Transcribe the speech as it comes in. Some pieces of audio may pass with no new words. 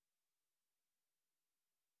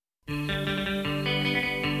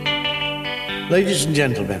Ladies and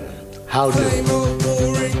gentlemen, how do you? Same old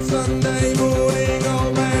boring Sunday morning,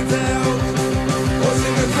 old man's out,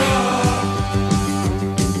 washing the car.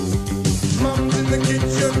 Mum's in the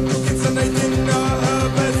kitchen, cooking Sunday dinner, her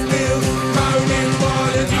best meal, moaning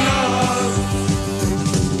while it's last.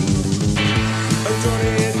 And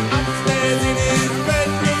Johnny is upstairs in his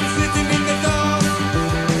bedroom, sitting in the dark,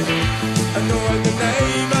 annoying the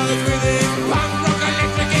neighbours with his punk rock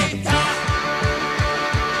electric guitar.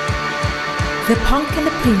 The Punk and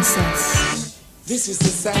the Princess. This is the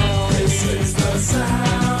sound, this is the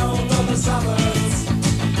sound of the suburbs.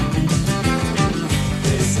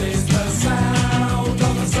 This is the sound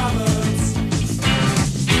of the suburbs.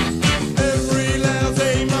 Every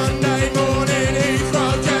lousy Monday morning,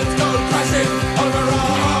 Heathrow jets go crashing on the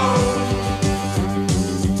road.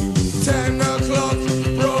 10 o'clock,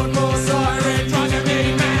 Broadmoor siren, driving me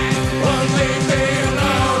mad, won't leave me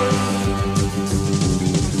alone.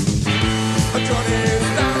 Johnny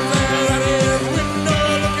stands there at his window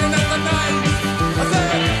looking at the night. I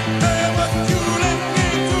said, hey, what you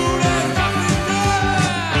listening to? There's nothing there.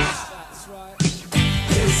 That's right.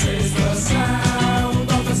 This is the sound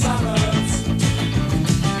of the suburbs.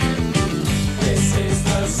 This is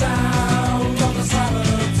the sound of the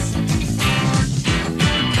suburbs.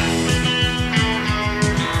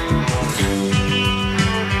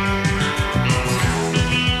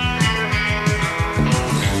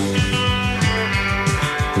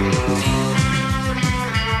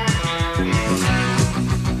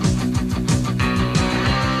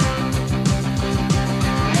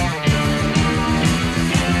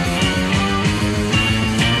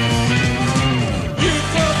 You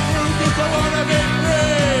took Rufus, I wanna be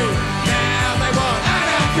free. Now they want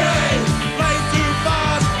anarchy. Play too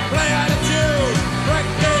fast, play out of tune. Break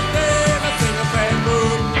it in a single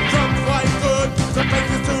bedroom. Drum's quite good, the bass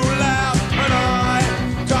is too loud, and I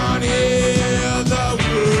can't hear the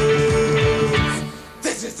words.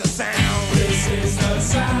 This is the sound. This is the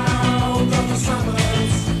sound of the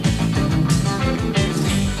suburbs.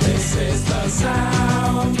 This is the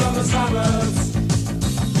sound of the suburbs.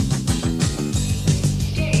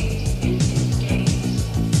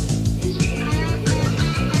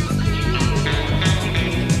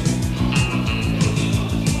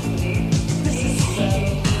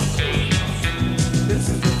 This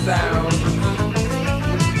is the sound. This is the sound.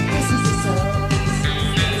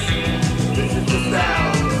 This is the sound. This is the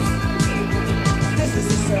sound.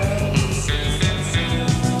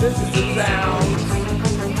 This is the sound.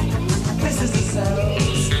 This is the sound.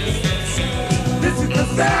 This is the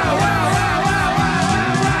sound. Wow, wow, wow, wow, wow,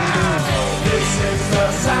 wow. This is the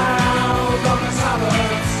sound of the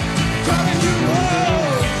suburbs. Coming you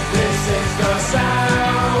home. This is the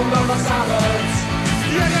sound of the suburbs.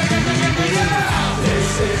 Yeah, yeah, yeah, yeah, yeah, yeah.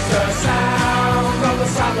 This is the sound of the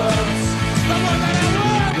suburbs. The one that I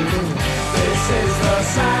want. This is the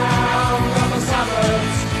sound of the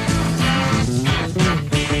suburbs.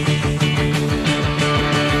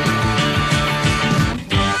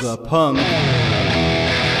 The Punk.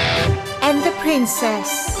 And the Princess.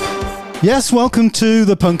 Yes, welcome to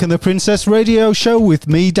the Punk and the Princess radio show with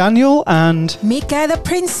me, Daniel, and Mika the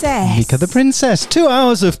Princess. Mika the Princess. 2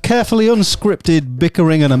 hours of carefully unscripted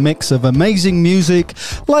bickering and a mix of amazing music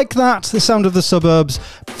like that, the sound of the suburbs,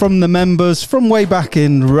 from the members from way back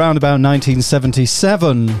in around about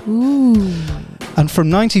 1977. Ooh. And from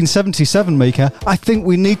 1977, Mika, I think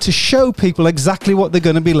we need to show people exactly what they're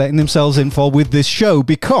going to be letting themselves in for with this show,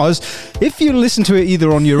 because if you listen to it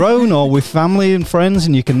either on your own or with family and friends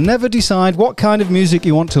and you can never decide what kind of music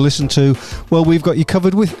you want to listen to, well, we've got you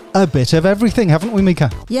covered with a bit of everything, haven't we,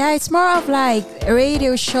 Mika? Yeah, it's more of like a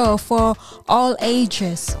radio show for all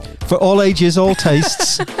ages. For all ages, all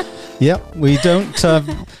tastes. Yep, we don't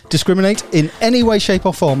discriminate in any way, shape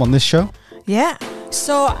or form on this show. Yeah.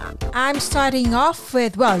 So I'm starting off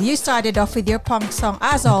with, well, you started off with your punk song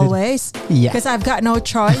as always. Yeah. Because I've got no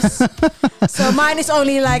choice. So mine is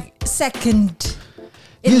only like second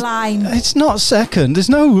in line. It's not second. There's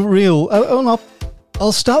no real...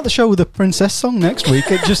 I'll start the show with a princess song next week.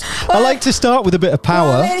 I like to start with a bit of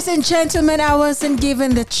power. Well, ladies and gentlemen, I wasn't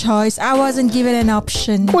given the choice. I wasn't given an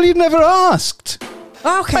option. Well, you've never asked.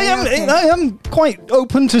 Okay. I am quite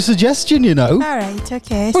open to suggestion, you know. All right,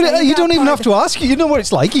 okay. Well, So you don't even have to ask. You know what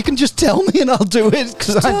it's like. You can just tell me and I'll do it,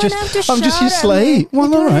 because I'm just your slave.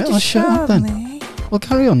 Well, all right, I'll shut up then. Well,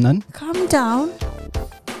 carry on then. Calm down.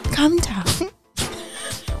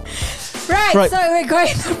 Right, so we're going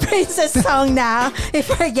to the princess song now,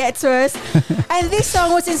 if I get to us. And this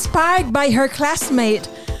song was inspired by her classmate,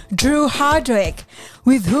 Drew Hardwick,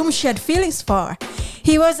 with whom she had feelings for.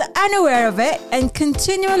 He was unaware of it and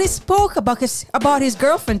continually spoke about his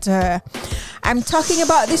girlfriend to her. I'm talking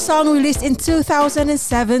about this song released in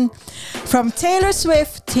 2007 from Taylor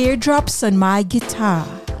Swift, Teardrops on My Guitar.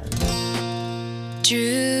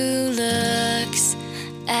 Drew looks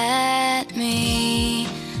at me.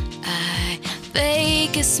 I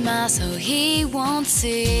fake a smile so he won't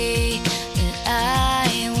see that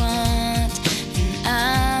I want and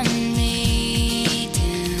I'm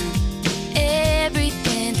needing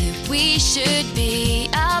everything that we should be.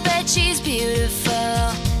 I'll bet she's beautiful,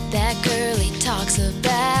 that girl he talks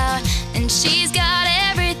about, and she's got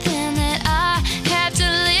everything that I have to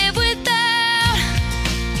live without.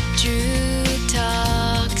 Drew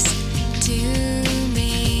talks to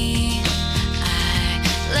me. I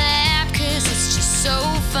laugh 'cause it's just so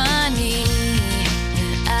funny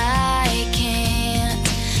that I can't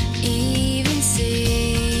even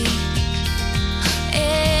see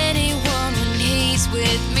anyone when he's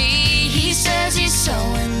with me. He says he's so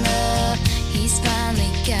in love, he's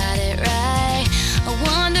finally got it right. I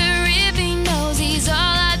wonder if he knows he's all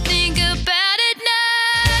I think about at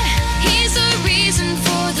night. He's the reason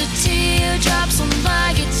for the teardrops on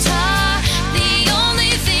my guitar, the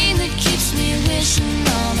only thing that keeps me wishing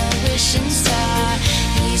on a wishing star.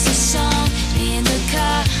 He's the song in the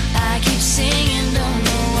car I keep singing, don't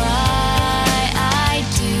know why I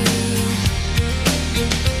do.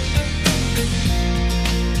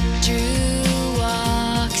 Drew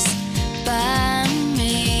walks by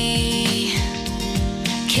me.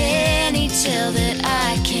 Can he tell that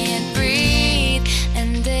I can't breathe?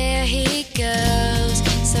 And there he goes,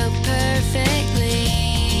 so perfectly.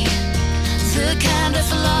 The kind of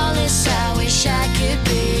flawless I wish I could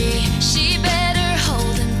be. She better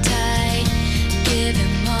hold him tight, give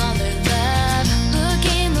him all her love. Look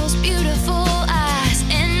in those beautiful eyes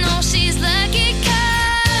and know she's lucky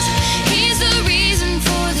 'cause he's the reason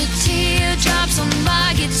for the teardrops on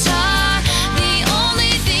my guitar, the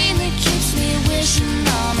only thing that keeps me wishing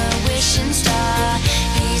on a wishing star.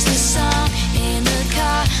 He's the song in the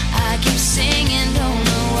car I keep singing, don't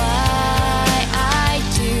know why I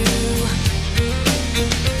do.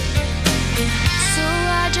 So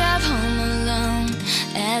I drive home alone.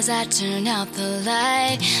 As I turn out the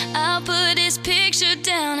light, I'll put his picture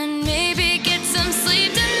down and maybe get some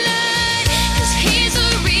sleep tonight. 'Cause he's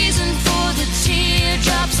the reason for the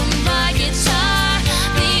teardrops on my guitar,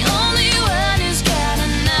 the only one who's got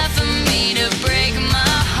enough for me to break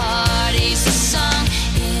my heart. He's the song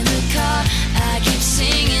in the car I keep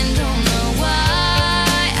singing, don't know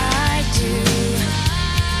why I do.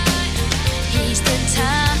 He's the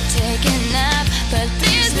time taken up, but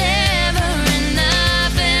there's never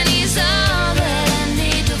enough, and he's all that I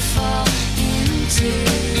need to fall into.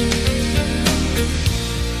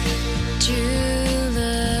 Drew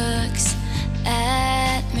looks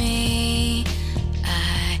at me.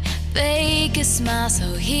 I fake a smile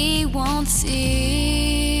so he won't see.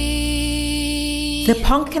 The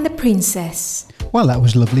Punk and the Princess. Well, that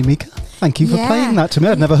was lovely, Mika. Thank you for Yeah. playing that to me.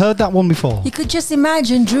 I'd never heard that one before. You could just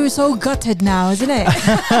imagine Drew's so gutted now, isn't it?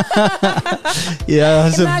 Yeah,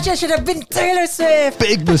 that's a Imagine I should have been Taylor Swift.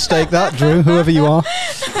 big mistake, that, Drew, whoever you are.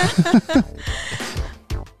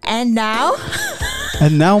 And now,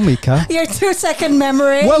 And now, Mika. your 2-second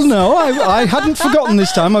memory. Well, no, I hadn't forgotten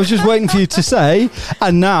this time. I was just waiting for you to say.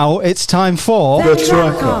 And now it's time for The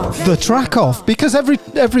track off. The track off. Because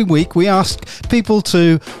every week we ask people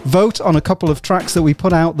to vote on a couple of tracks that we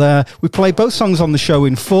put out there. We play both songs on the show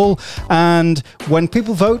in full. And when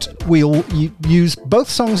people vote, we'll use both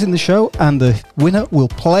songs in the show. And the winner will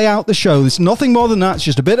play out the show. There's nothing more than that. It's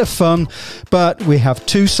just a bit of fun. But we have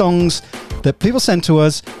 2 songs that people sent to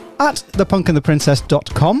us at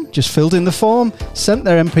thepunkandtheprincess.com, just filled in the form, sent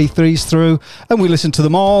their MP3s through, and we listen to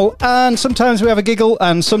them all. And sometimes we have a giggle,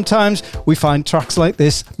 and sometimes we find tracks like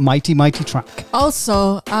this mighty, mighty track.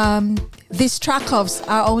 Also, these track offs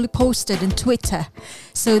are only posted on Twitter.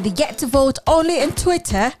 So they get to vote only on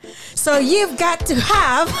Twitter. So you've got to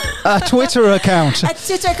have A Twitter account. a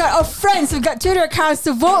Twitter account of friends who've got Twitter accounts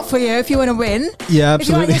to vote for you if you want to win. Yeah, If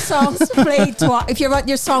you want absolutely. your songs played if you want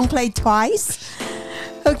your song played twice.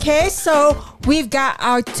 Okay, so we've got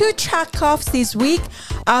our 2 track offs this week.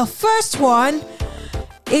 Our first one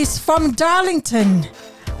is from Darlington,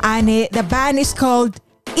 and the band is called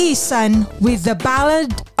Ihrsan with the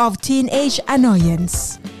Ballad of Teenage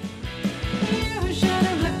Annoyance. You should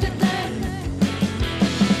have left it there.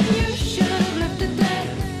 You should have left it there.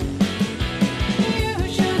 You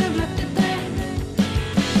should have left it there.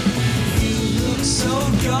 You look so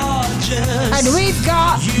gorgeous. And we've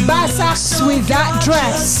got Basax with That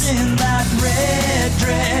Dress. In that red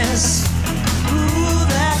dress. Ooh,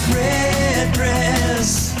 that red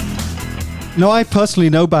address. No, I personally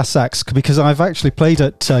know bass sax because I've actually played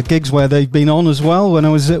at gigs where they've been on as well. When I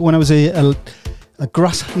was a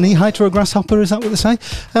knee high to a grasshopper, is that what they say?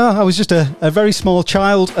 I was just a very small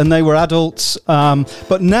child and they were adults.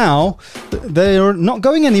 But now they're not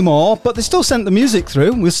going anymore. But they still sent the music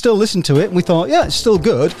through. We still listened to it and we thought, yeah, it's still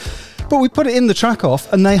good. But we put it in the track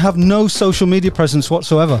off and they have no social media presence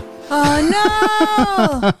whatsoever. Oh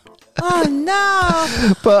no! Oh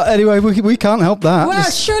no! But anyway, we can't help that. Well,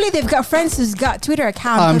 surely they've got friends who's got Twitter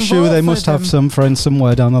accounts. I'm sure they must have some friends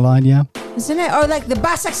somewhere down the line, yeah. Isn't it? Or like the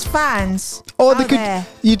Bassex fans. Or they could.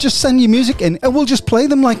 You just send your music in and we'll just play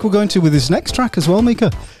them like we're going to with this next track as well,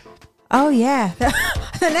 Mika. Oh yeah,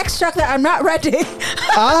 the next track that I'm not ready.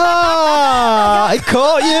 I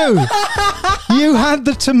caught you. You had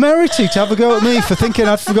the temerity to have a go at me for thinking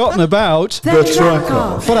I'd forgotten about the track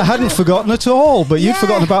off. But I hadn't forgotten at all. But you'd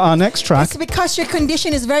forgotten about our next track. It's because your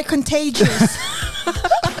condition is very contagious.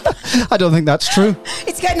 I don't think that's true.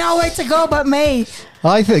 It's got nowhere to go but me.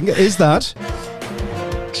 I think, is that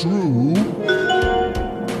true?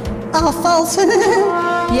 Oh, false.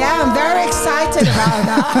 Yeah, I'm very excited about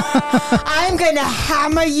that. I'm going to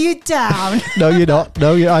hammer you down. No, you're not.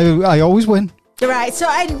 No, I always win. Right, so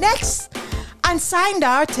our next unsigned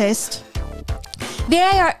artist, they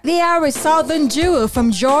are a southern duo from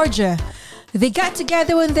Georgia. They got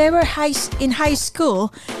together when they were in high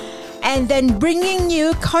school and then bringing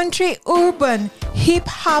you country urban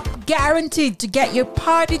hip-hop guaranteed to get your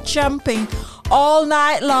party jumping all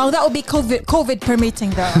night long. That will be COVID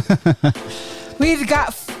permitting though. We've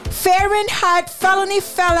got Fahrenheit, Felony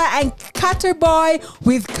Fella, and Cutter Boy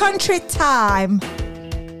with Country Time.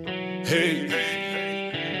 Hey,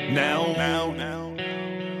 now,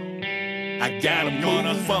 I gotta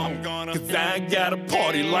move on, cause I gotta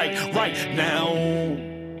party like right now.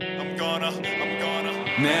 I'm gonna.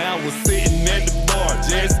 Now I was sitting at the bar,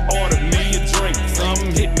 just ordered me a drink.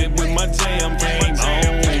 Something hit me when my jam came on.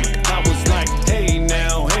 I was like, hey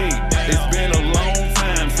now, hey, it's been a long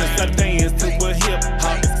time since I danced to a hip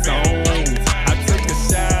hop song. I took a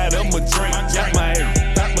shot of my drink, got my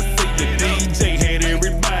seat. The DJ had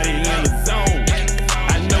everybody in the zone.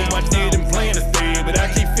 I know I didn't plan to stay, but I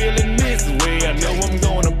keep feeling this way. I know I'm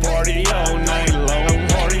gonna party all night long.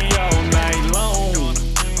 Party all night long.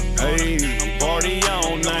 Hey, party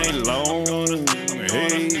all night long.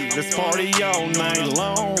 Hey, let's party all night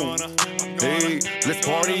long. Hey, let's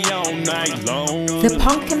party all night long. The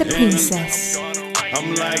Punk and the Princess.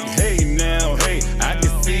 I'm like, hey now, hey, I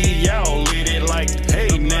can see y'all lit it like,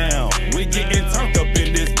 hey now, we getting turned up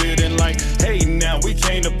in this building like, hey now, we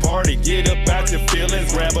came to party, get up out your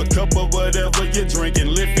feelings, grab a cup of whatever you're drinking,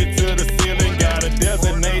 lift it to the ceiling, got a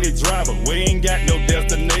designated driver, we ain't got no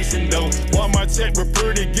destination though, Walmart check, we're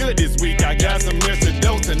pretty good this week, I got some extra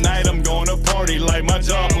dough, tonight I'm gonna party like my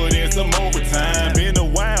job put in some overtime, been a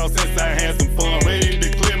while since I had some fun, ready to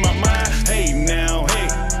clear my mind, hey now, hey,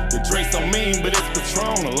 the drink's so mean, but it's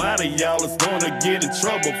Patron. A lot of y'all is gonna get in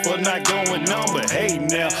trouble for not going on. But hey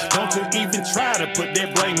now, don't you even try to put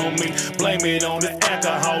that blame on me. Blame it on the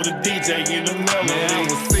alcohol, the DJ in the melody. Now I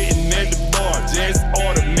was sitting at the bar, just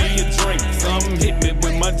ordered me a drink. Something hit me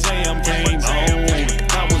when my jam came on.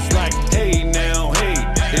 I was like, hey now, hey,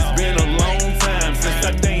 it's been a long time since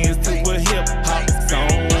I danced to a hip hop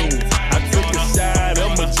song. I took a shot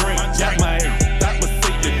of my drink, got my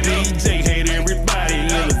seat. The DJ had everybody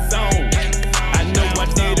in the zone. I know I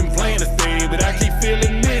didn't plan to stay, but I keep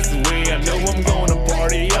feeling this way. I know I'm gonna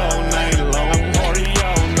party all night long. Party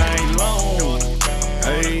all night long.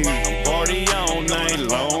 Hey, party all night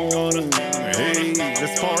long. Hey,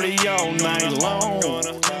 let's party all night long.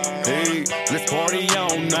 Hey, let's party all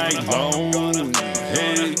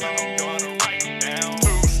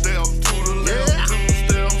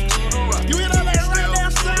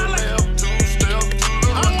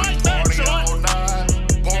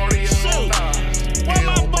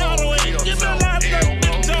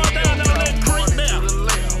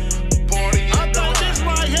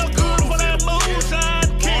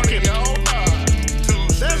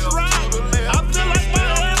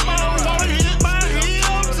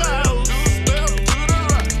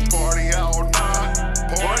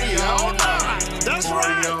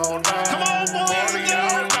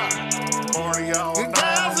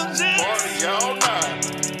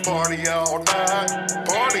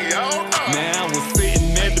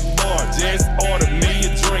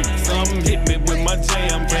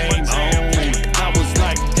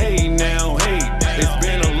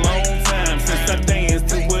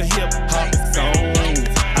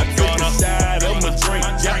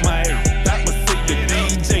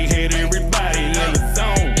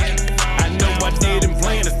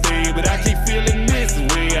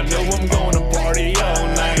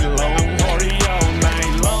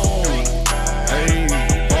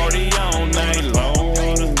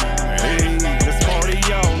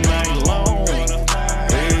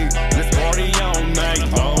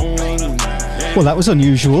Well, that was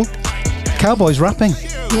unusual. Cowboys rapping.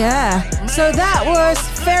 Yeah. So that was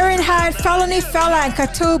Fahrenheit, Felony Fella, and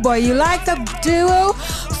Catoboy. You like the duo?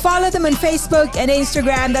 Follow them on Facebook and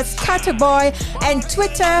Instagram. That's Catoboy. And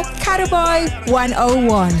Twitter,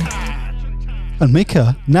 Catoboy101. And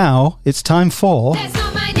Mika, now it's time for... That's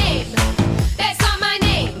not my name. That's not my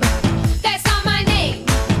name. That's not my name.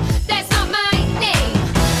 That's not my name.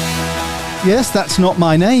 Yes, that's not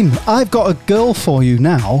my name. I've got a girl for you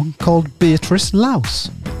now called Beatrice Louse.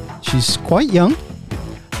 She's quite young.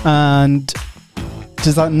 And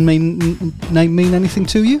does that name mean anything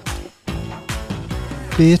to you?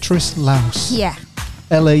 Beatrice Louse. Yeah.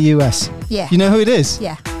 L-A-U-S. Yeah. You know who it is?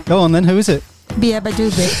 Yeah. Go on then, who is it?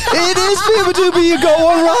 Beabadoobie. It is Beabadoobie, you got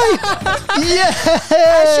one right!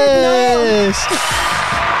 Yes!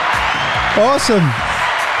 Awesome.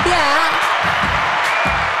 Yeah.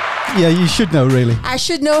 Yeah, you should know, really. I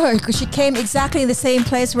should know her because she came exactly in the same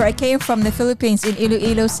place where I came from, the Philippines, in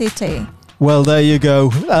Iloilo City. Well, there you go.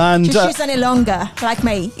 And She's any longer, like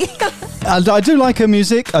me. and I do like her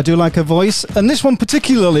music. I do like her voice. And this one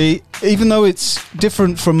particularly, even though it's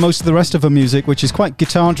different from most of the rest of her music, which is quite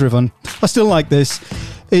guitar-driven, I still like this.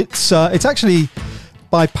 It's actually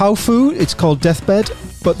by Powfu. It's called Deathbed,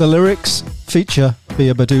 but the lyrics feature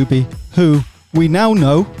Beabadoobie, who we now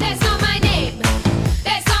know... That's not my name.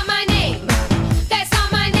 That's not my name. That's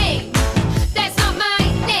not my name. That's not my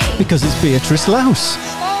name. because it's Beatrice Louse.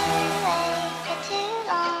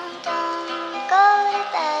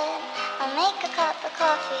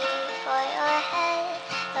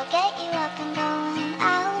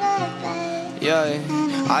 Yeah,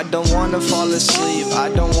 I don't wanna fall asleep, I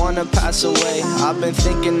don't wanna pass away. I've been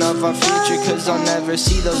thinking of our future cause I'll never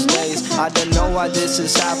see those days. I don't know why this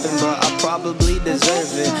has happened, but I probably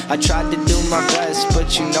deserve it. I tried to do my best,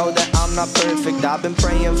 but you know that I'm not perfect. I've been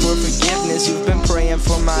praying for forgiveness, you've been praying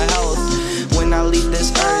for my health. When I leave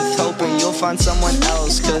this earth, hoping you'll find someone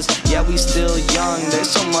else. Cause yeah, we still young, there's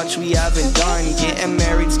so much we haven't done. Getting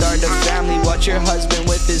married, start a family, watch your husband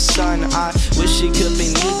with his son. I wish it could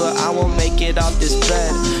be me, but I won't make it off this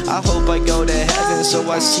bed. I hope I go to heaven,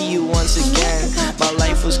 so I see you once again. My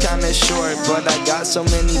life was kinda short, but I got so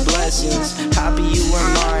many blessings. Happy you were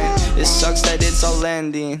mine, it sucks that it's all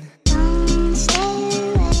ending. For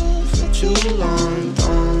too long,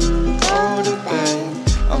 don't go to bed.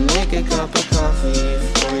 I'll make a cup of coffee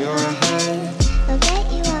for your head. I'll get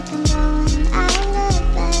you up and going out of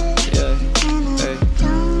bed. Yeah, hey.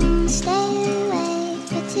 Don't stay awake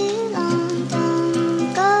for too long.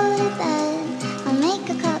 Don't go to bed. I'll make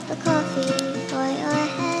a cup of coffee for your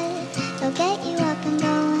head. I'll get you up and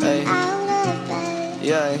going Hey. out of bed.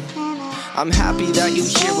 Yeah. I'm happy that you're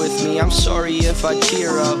here with me. I'm sorry if I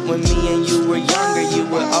tear up. When me and you were younger, you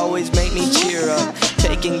would always make me cheer up.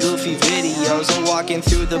 Taking goofy videos and walking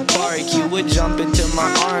through the park. You would jump into my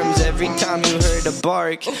arms every time you heard a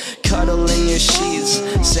bark. Cuddle in your sheets,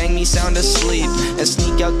 sang me sound asleep, and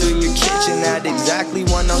sneak out through your kitchen at exactly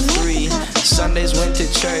 1:03. Sundays went to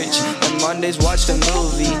church, and Mondays watched a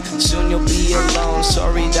movie. Soon you'll be alone,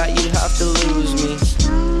 sorry that you have to lose me.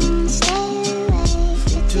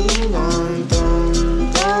 Too long,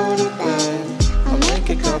 don't go to bed. I'll make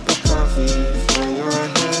a cup of coffee for your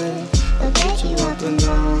head. I'll get you up and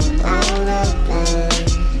down, out of bed.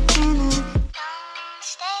 Don't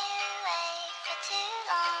stay awake for too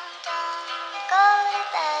long. Don't go to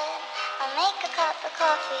bed. I'll make a cup of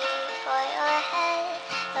coffee for your head.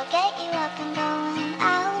 I'll get you up and going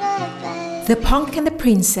out of bed. The Punk and the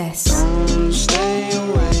Princess. Don't stay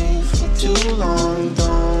awake for too long,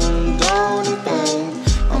 don't go to bed.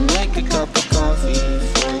 I'll make a cup of coffee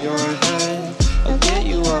for your head. I'll get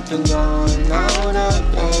you up and down, out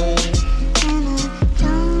of bed.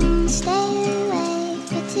 Don't stay awake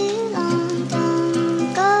for too long.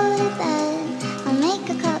 Don't go to bed. I'll make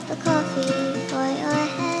a cup of coffee for your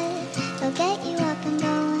head. I'll get you up and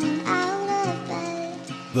going out of bed.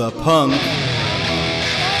 The Punk.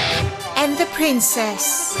 And the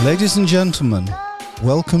Princess. Ladies and gentlemen,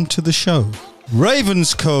 welcome to the show.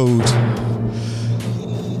 Ravenscode.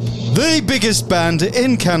 The biggest band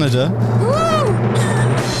in Canada.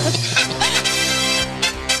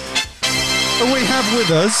 And we have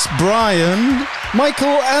with us Brian, Michael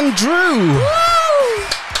and Drew.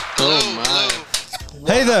 Oh my.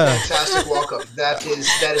 Hey there. Fantastic welcome. That is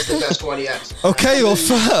the best one yet. Okay, well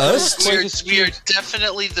first, We are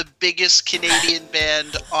definitely the biggest Canadian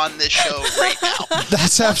band on this show right now.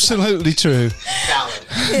 that's absolutely true. Valid.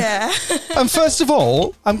 Yeah. And first of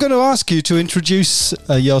all, I'm going to ask you to introduce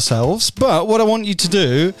yourselves, but what I want you to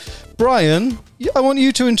do, Brian, I want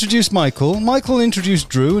you to introduce Michael. Michael introduced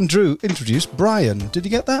Drew, and Drew introduced Brian. Did you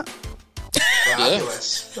get that?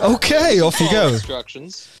 Fabulous. Okay, off you Follow go.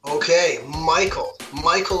 Instructions. Okay,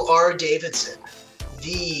 Michael R. Davidson,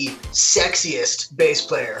 the sexiest bass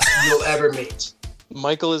player you'll ever meet.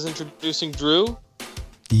 Michael is introducing Drew.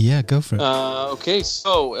 Yeah, go for it. Okay,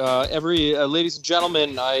 so ladies and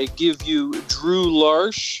gentlemen, I give you Drew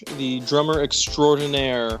Larsh, the drummer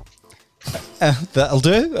extraordinaire. That'll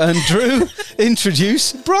do. And Drew,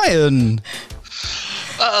 introduce Brian.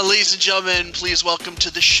 Ladies and gentlemen, please welcome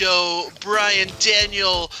to the show Brian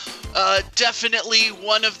Daniel. Definitely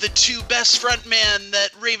one of the two best frontmen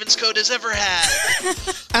that Ravenscode has ever had.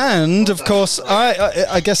 And, of course,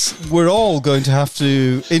 I guess we're all going to have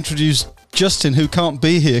to introduce Justin, who can't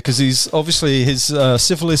be here because his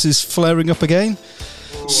syphilis is flaring up again.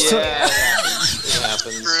 Yeah, it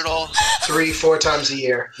happens. Brutal. 3-4 times a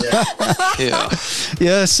year. Yeah. Yeah.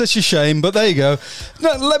 Yeah, such a shame, but there you go.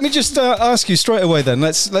 Now, let me just ask you straight away then.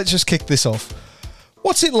 Let's just kick this off.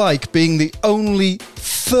 What's it like being the only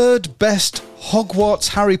third best Hogwarts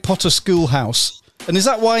Harry Potter schoolhouse? And is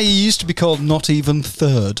that why you used to be called Not Even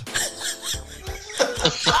Third?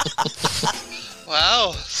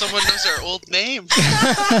 Wow, someone knows our old name.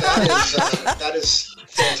 That is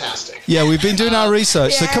fantastic. Yeah, we've been doing our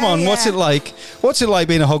research, so come on, yeah. what's it like? What's it like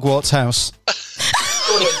being a Hogwarts house?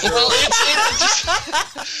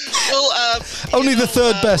 Only the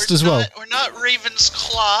third best as well. We're not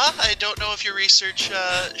Ravensclaw. I don't know if your research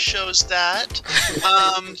shows that.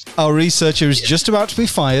 Our researcher is just about to be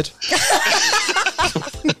fired.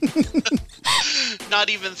 Not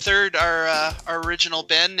Even Third, our original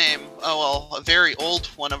band name. Oh, well, a very old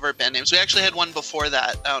one of our band names. We actually had one before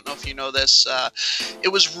that. I don't know if you know this. It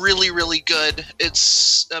was really, really good.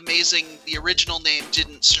 It's amazing. The original name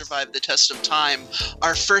didn't survive the test of time.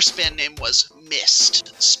 Our first band name was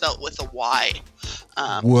Mist, spelt with a Y.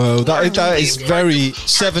 Whoa, that is very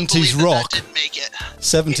 70s rock. That didn't make it.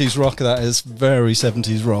 70s rock, that is very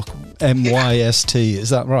 70s rock. MYST, is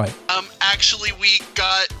that right? Actually, we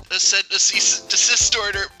got sent a cease and desist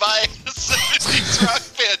order by a 70s rock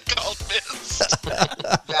band called Mist.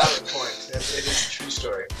 Valid point. It is a true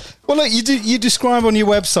story. Well, look, you describe on your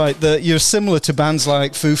website that you're similar to bands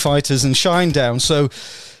like Foo Fighters and Shinedown, so...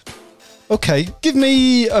 Okay, give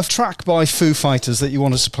me a track by Foo Fighters that you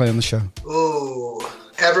want us to play on the show. Ooh,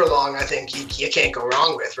 Everlong, I think you can't go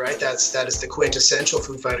wrong with, right? That is the quintessential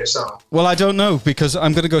Foo Fighters song. Well, I don't know, because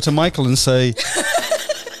I'm going to go to Michael and say...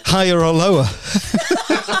 Higher or lower?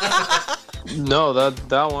 No,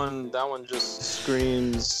 that one just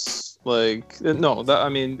screams like no. That I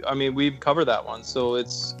mean we've covered that one, so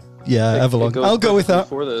it's Everlong. I'll go with that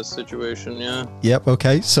for this situation. Yeah. Yep.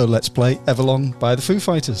 Okay. So let's play Everlong by the Foo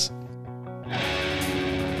Fighters.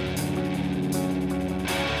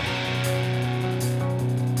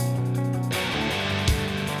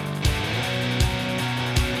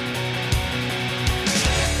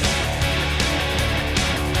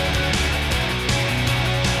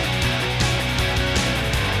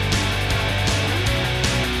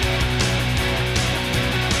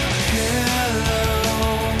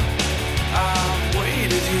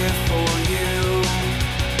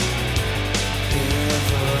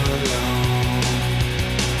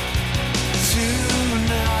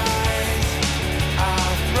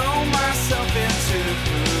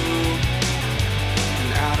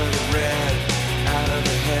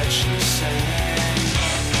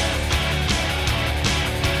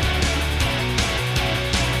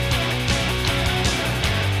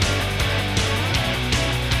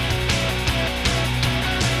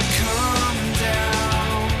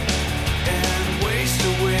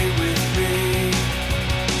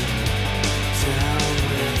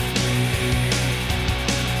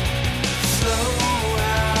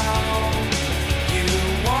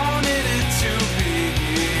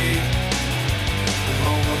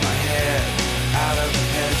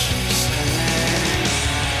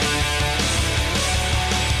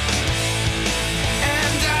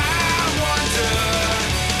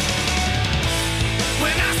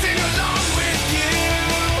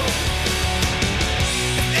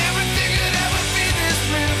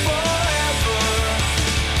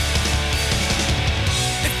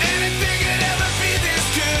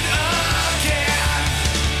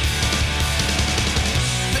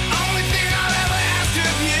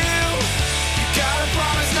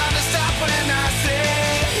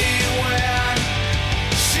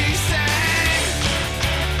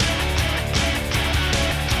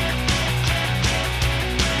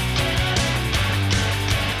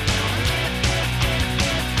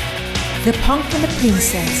 The Punk and the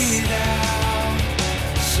Princess.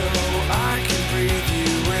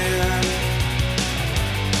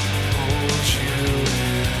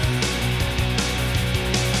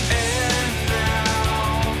 And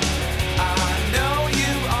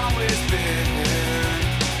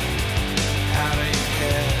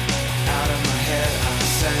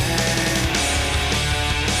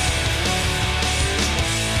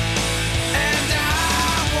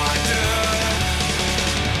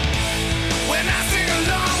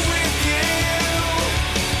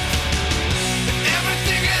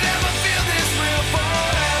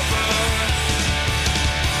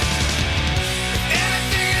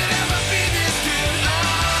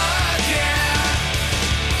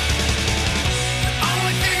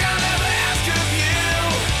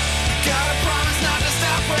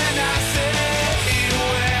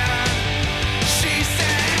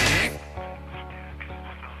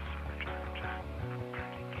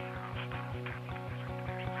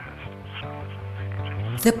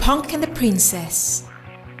The Punk and the Princess.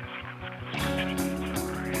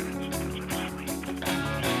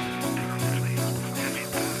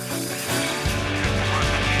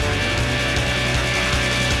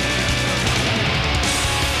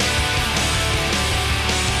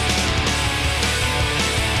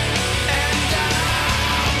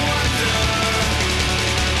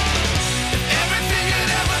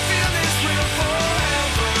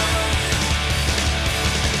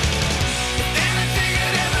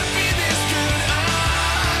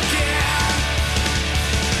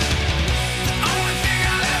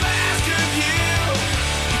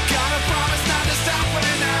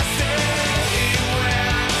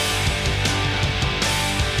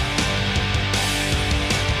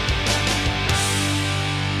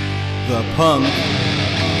 The Punk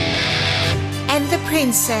And the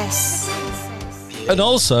Princess. And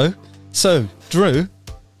also, so Drew,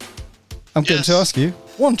 I'm going to ask you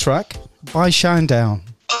one track by Shinedown.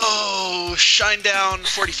 Oh, Shinedown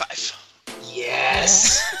 45.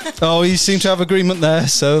 Yes. Oh, you seem to have agreement there,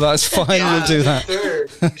 so that's fine. We'll do that.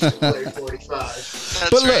 Third, we should play 45. That's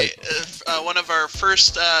But right. One of our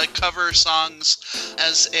first cover songs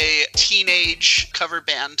as a teenage cover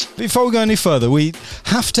band. Before we go any further, we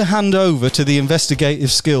have to hand over to the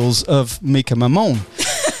investigative skills of Mika Mamon,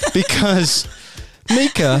 because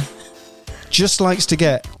Mika just likes to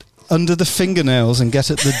get under the fingernails and get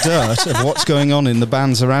at the dirt of what's going on in the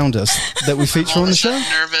bands around us that we feature on the show.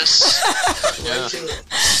 Nervous.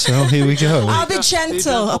 So here we go. I'll be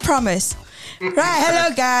gentle, I promise. Right,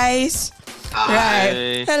 hello guys.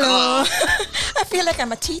 Right, hello. I feel like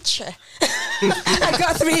I'm a teacher. I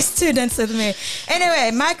got 3 students with me.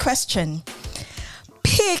 Anyway, my question.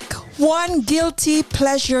 Pick one guilty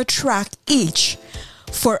pleasure track each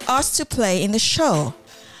for us to play in the show.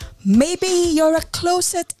 Maybe you're a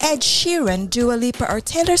closet Ed Sheeran, Dua Lipa, or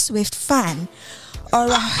Taylor Swift fan, or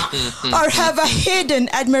have a hidden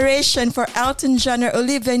admiration for Elton John or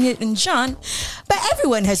Olivia Newton-John, but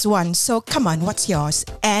everyone has one. So come on, what's yours?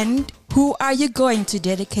 And who are you going to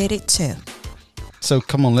dedicate it to? So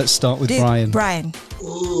come on, let's start with Brian. Brian.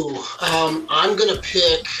 Ooh, I'm gonna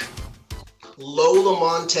pick Lola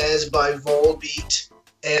Montez by Volbeat,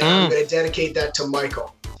 and I'm gonna dedicate that to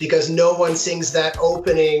Michael, because no one sings that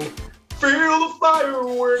opening "Feel the fire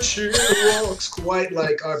when she walks" quite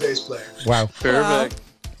like our bass player. Wow. Perfect.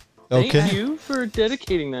 Okay. Thank you for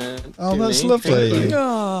dedicating that. Oh, to that's me. lovely.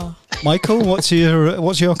 Oh. Michael, what's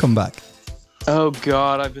your comeback? Oh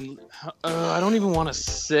God, I've been. I don't even want to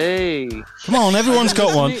say. Come on, everyone's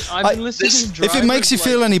got one. I've been listening to If it makes you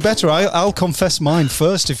feel any better, I'll confess mine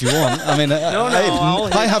first if you want. I mean,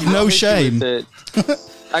 I have no shame.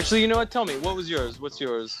 Actually, you know what? Tell me, what was yours? What's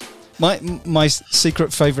yours? My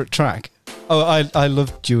secret favourite track. Oh, I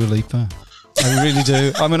love Dua Lipa. I really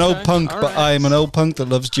do. I'm an old punk, but I am an old punk that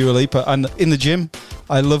loves Dua Lipa. And in the gym,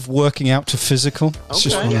 I love working out to Physical. It's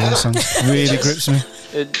just one of those songs. Really grips me.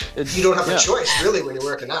 You don't have a choice, really, when you're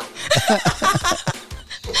working out.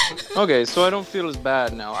 Okay, so I don't feel as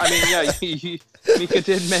bad now. I mean, yeah, Mika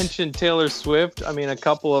did mention Taylor Swift. I mean, a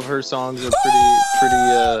couple of her songs are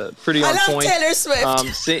pretty on I love point. Taylor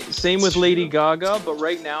Swift. Same with Lady Gaga, but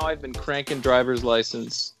right now I've been cranking Driver's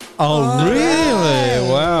License. Oh, really?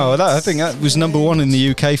 Wow. I think that was number 1 in the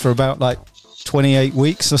UK for about 28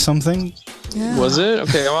 weeks or something. Yeah. Was it?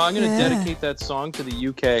 Okay, well, I'm going to dedicate that song to the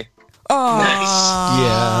UK. Oh, Nice.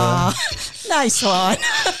 Yeah. Nice one.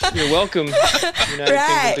 You're welcome, United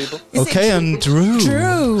Right. Kingdom people. Okay, and Drew.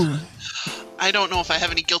 Drew. I don't know if I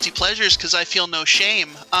have any guilty pleasures because I feel no shame.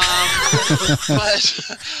 But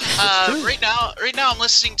right now I'm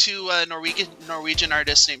listening to a Norwegian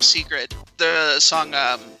artist named Sigrid. The song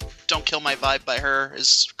 "Don't Kill My Vibe" by her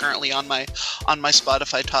is currently on my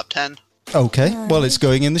Spotify top 10. Okay, well, it's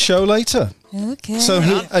going in the show later. Okay. So,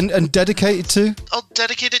 and dedicated to? I'll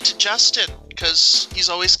dedicate it to Justin because he's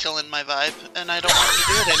always killing my vibe, and I don't want him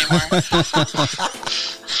to do it anymore.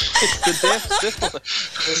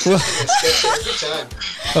 Every time.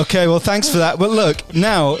 Okay, well, thanks for that. But look,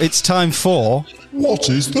 now it's time for... What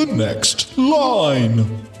is the next line?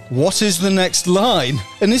 What is the next line?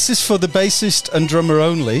 And this is for the bassist and drummer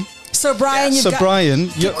only. So Brian, Brian,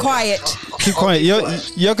 keep quiet. Keep quiet.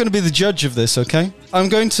 You're going to be the judge of this, okay? I'm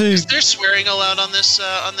going to. Is there swearing allowed on this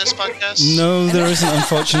podcast? No, there isn't,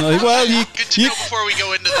 unfortunately. Well, good to know before we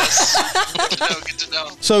go into this. Good to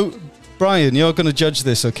know. So, Brian, you're going to judge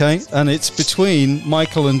this, okay? And it's between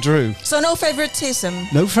Michael and Drew. So no favoritism.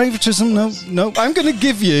 No favoritism. No. I'm going to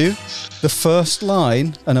give you the first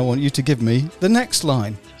line, and I want you to give me the next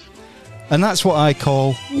line. And that's what I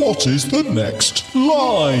call... What is the next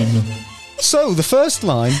line? So, the first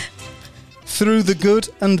line through the good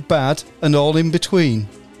and bad and all in between.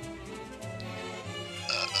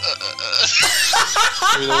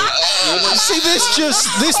 See,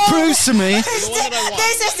 this proves to me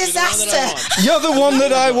This is disaster. you're the one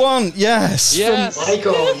that I want. Yes. Yes.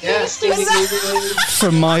 Michael, yes. Ding, ding, ding, ding, ding.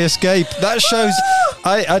 From My Escape. That shows.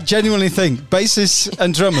 I genuinely think bassists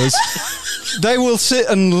and drummers, they will sit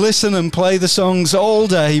and listen and play the songs all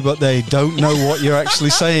day, but they don't know what you're actually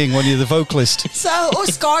saying when you're the vocalist. So who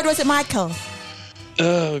scored? Was it Michael?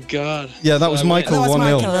 Oh God. Yeah, that was Michael. That was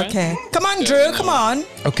 1-0. Michael. Okay. Come on, Drew. Come on.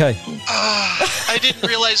 Okay. I didn't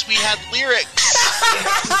realize we had lyrics.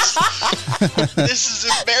 This is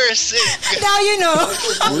embarrassing. Now you know.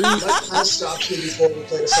 Michael stopped me before we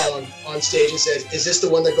played a song on stage and says, "Is this the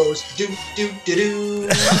one that goes do do do do?"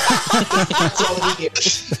 That's all that he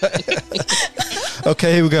hears.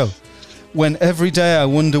 Okay, here we go. When every day I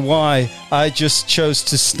wonder why I just chose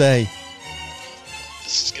to stay.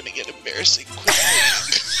 This is gonna get embarrassing quickly.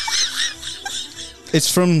 It's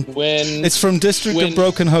from District of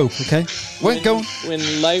Broken Hope. Okay, go on.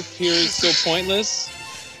 When life here is so pointless,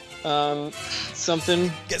 something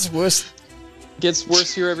Gets worse. gets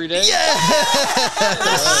worse here every day.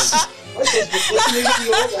 Yes.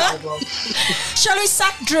 Shall we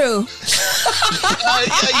sack Drew?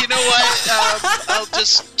 Yeah, you know what? I'll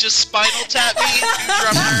just spinal tap me, new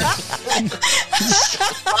drummer.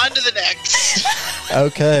 On to the next.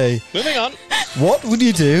 Okay. Moving on. What would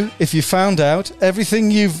you do if you found out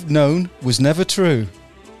everything you've known was never true?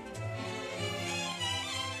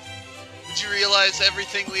 Did you realize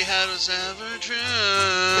everything we had was ever true?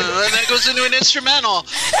 And that goes into an instrumental.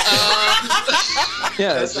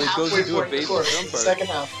 Yeah, That's it the goes halfway into a point of the bass chorus, drum the part. second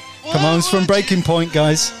half. Come on, it's from Breaking Point,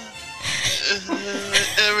 guys.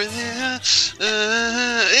 Everything.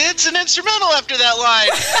 It's an instrumental after that line.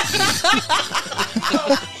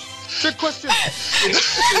 Trick question.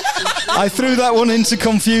 I threw that one in to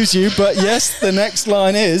confuse you, but yes, the next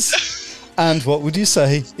line is. And what would you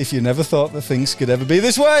say if you never thought that things could ever be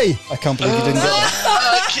this way? I can't believe you didn't get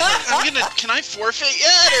that. Can I forfeit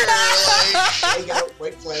yet? Or Flag out,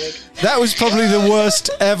 white flag. That was probably the worst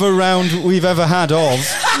ever round we've ever had of.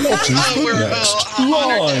 What is the we're next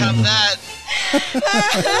honored to have line? that.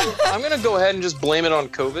 I'm gonna go ahead and just blame it on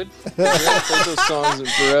COVID. I haven't played those songs in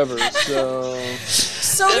forever, so.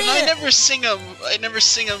 And I never sing them.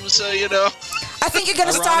 So you know. I think you're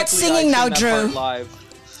gonna start Ironically, singing I now, sing that part Drew. live.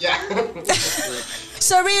 Yeah.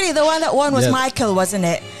 So really, the one that won was Yes. Michael, wasn't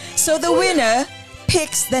it? So the winner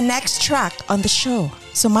picks the next track on the show.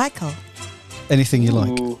 So Michael, Anything you like.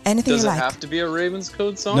 Ooh. Anything Does you it like. have to be a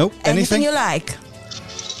Ravenscode song? Nope. anything Anything? you like.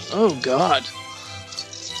 Oh God.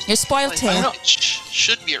 You're spoiled, I Tim. think it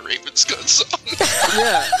should be a Ravenscode song.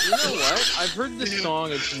 Yeah, you know what? I've heard this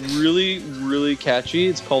song. It's really, really catchy.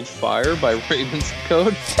 It's called Fire by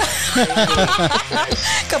Ravenscode.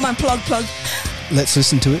 Come on, plug. Let's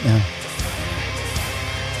listen to it now.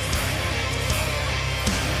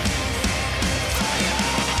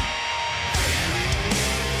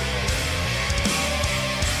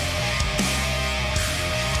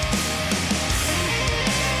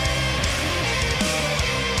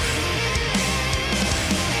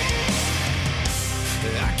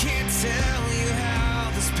 I can't tell you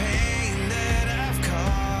how this pain that I've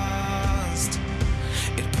caused,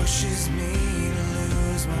 it pushes me to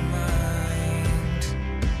lose my mind.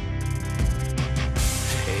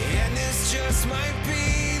 And this just might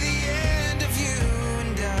be the end of you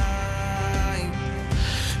and I.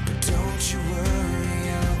 But don't you worry,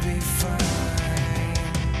 I'll be fine.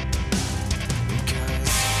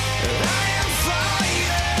 Because I am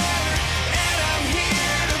fire, and I'm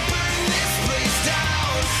here to burn this place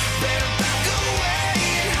down. Better back away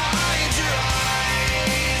and hide your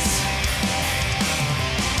eyes.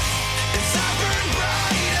 As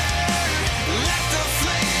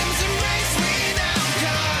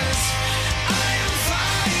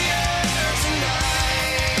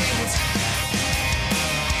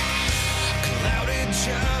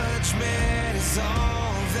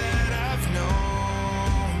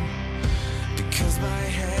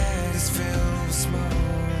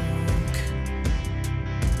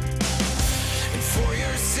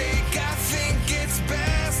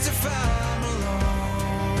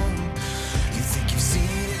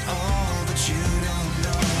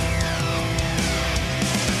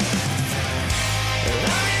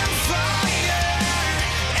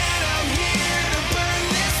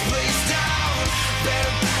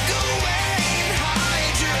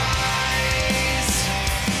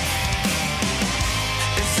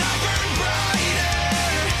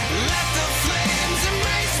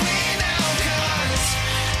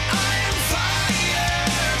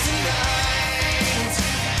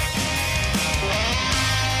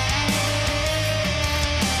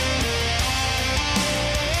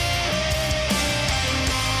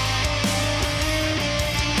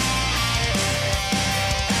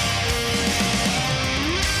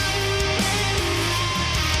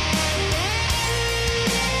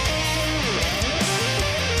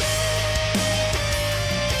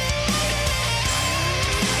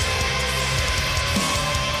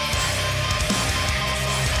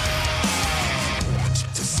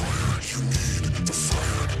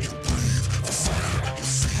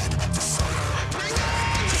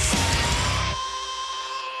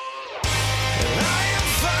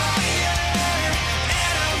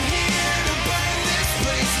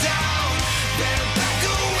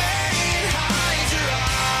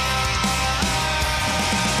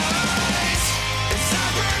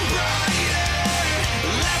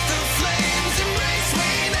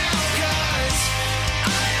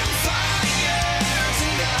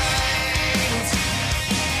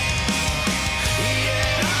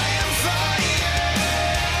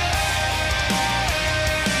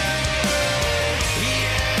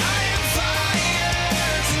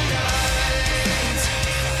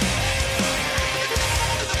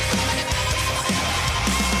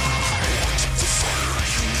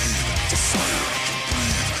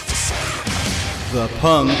the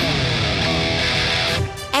punk.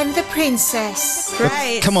 And the princess.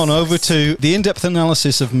 Right. Come on over to the in-depth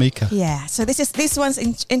analysis of Mika. Yeah, so this one's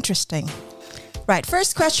interesting. Right,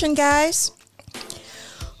 first question, guys.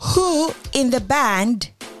 Who in the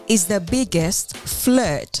band is the biggest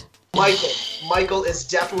flirt? Michael. Michael is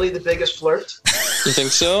definitely the biggest flirt. You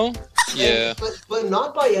think so? Yeah. But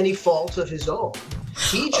not by any fault of his own.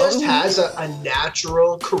 He just has a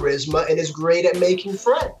natural charisma and is great at making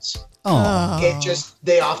friends. Oh.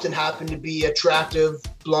 They often happen to be attractive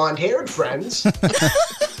blonde-haired friends.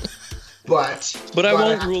 but I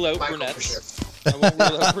won't rule out brunettes. I won't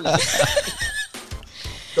rule out brunettes.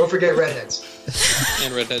 Don't forget redheads.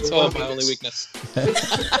 And redheads. Oh, my only weakness.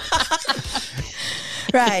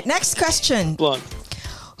 Right, next question. Blonde.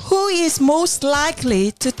 Who is most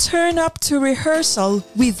likely to turn up to rehearsal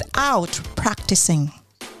without practicing?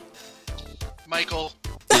 Michael.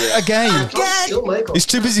 Yeah. Again. Still Michael. He's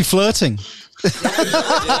too busy flirting.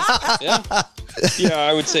 Yeah,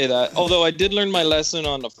 I would say that. Although I did learn my lesson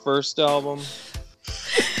on the first album.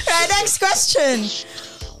 Right, next question.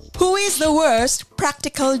 Who is the worst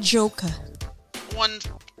practical joker? One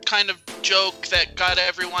kind of joke that got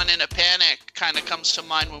everyone in a panic kind of comes to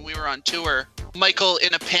mind when we were on tour. Michael,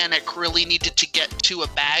 in a panic, really needed to get to a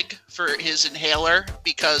bag for his inhaler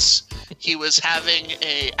because he was having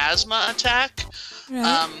a asthma attack.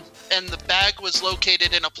 Right. And the bag was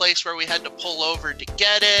located in a place where we had to pull over to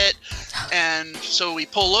get it. And so we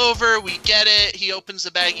pull over, we get it. He opens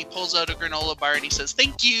the bag, he pulls out a granola bar, and he says,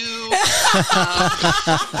 "Thank you."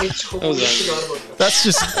 I totally forgot about that.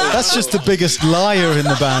 That's just the biggest liar in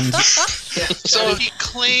the band. So he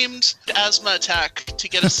claimed asthma attack to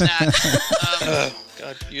get a snack.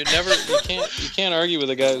 God, you can't argue with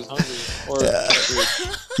a guy who's hungry or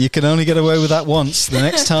hungry. You can only get away with that once. The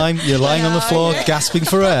next time you're lying on the floor gasping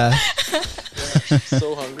for air.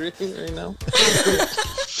 So hungry right now.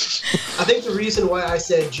 I think the reason why I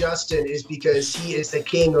said Justin is because he is the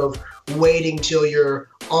king of waiting till you're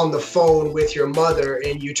on the phone with your mother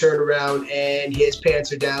and you turn around and his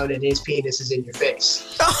pants are down and his penis is in your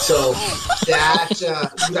face. So that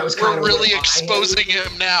was kind of really exposing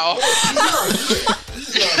him now.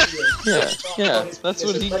 Yeah, that's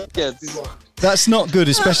what he gets. That's not good,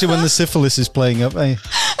 especially when the syphilis is playing up, eh?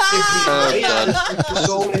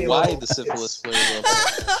 Why the syphilis plays up?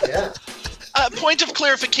 Yeah. Point of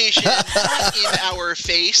clarification, not in our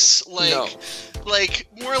face, like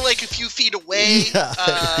more like a few feet away. Yes.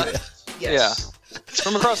 Yeah,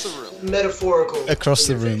 from across the room. Metaphorical. Across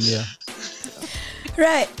the room, yeah.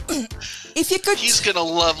 Right. If you could... He's going to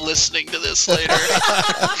love listening to this later.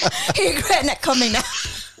 He regret not coming now.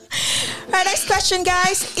 Right, next question,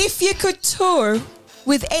 guys. If you could tour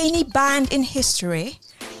with any band in history,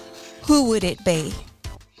 who would it be?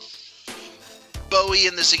 Bowie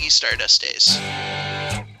in the Ziggy Stardust days.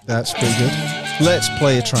 That's pretty good. Let's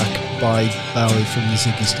play a track by Bowie from the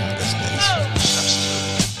Ziggy Stardust days.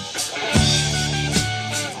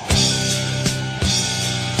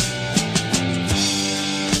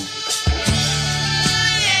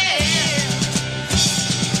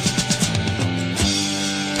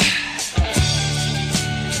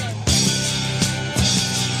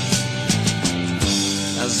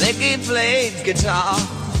 Ziggy played guitar,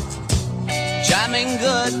 jamming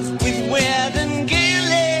good with Weird and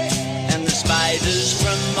Gilly and the Spiders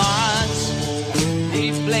from Mars.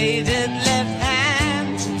 He played it left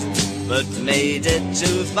hand, but made it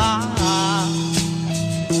too far.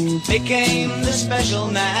 Became the special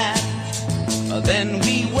man, then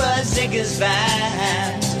we were Ziggy's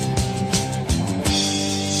band.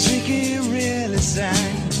 Ziggy really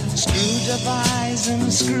sang, screwed up eyes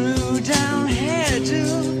and screwed down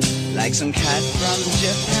hairdo, like some cat from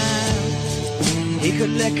Japan. He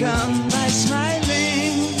could lick 'em by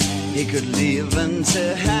smiling, he could leave them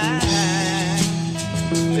to hang.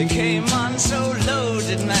 They came on so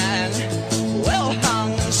loaded, man, well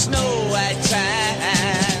hung in snow white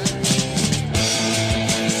tan.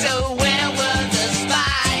 So where were the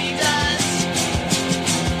spiders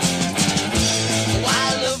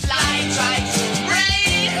while the fly tried to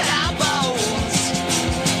break our bones?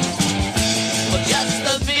 But just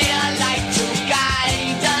the beer like to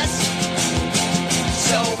guide us,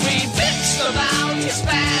 so we bitched about his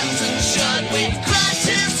fans and should we crush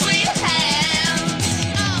his sweet hands.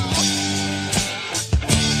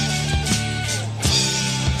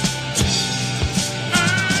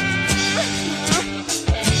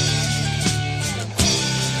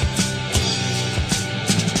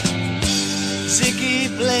 Ziggy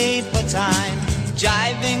played for time,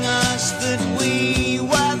 jiving us that we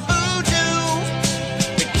were voodoo.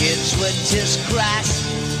 The kids were just crass,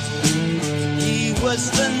 he was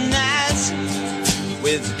the Nas.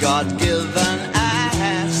 with God-given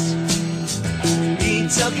ass. He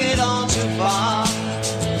took it all too far,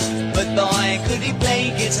 but boy, could he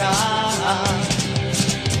play guitar.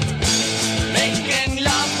 Making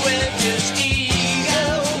love with his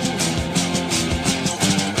ego,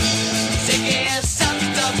 taking his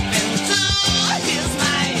sucked up into his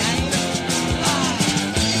mind,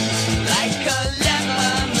 like a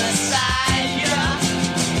leper messiah.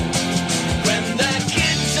 When the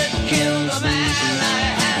kids had killed the man, I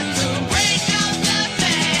had to break out the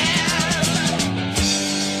band.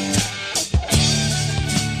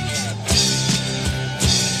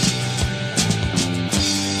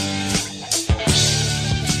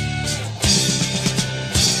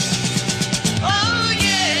 Oh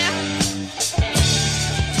yeah.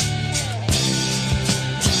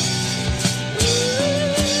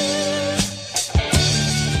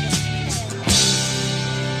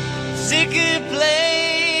 Ziggy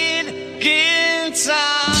played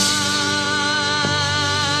guitar.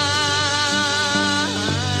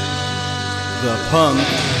 The punk.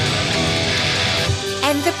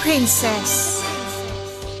 And the princess.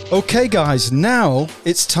 Okay, guys, now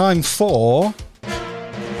it's time for.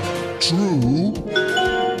 True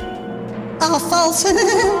Oh, false.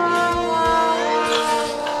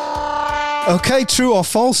 Okay, true or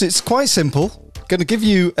false. It's quite simple. Going to give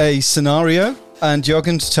you a scenario, and you're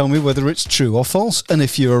going to tell me whether it's true or false. And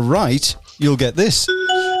if you're right, you'll get this.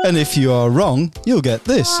 And if you are wrong, you'll get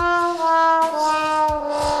this.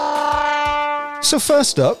 So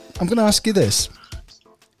first up, I'm going to ask you this.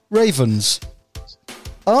 Ravens,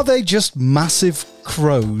 are they just massive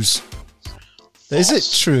crows? Is it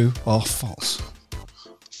true or false?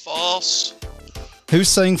 False. Who's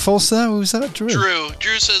saying false there? Who's that? Drew?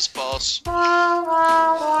 Drew says false.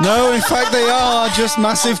 No, in fact, they are just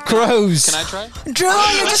massive crows. Can I try? Drew,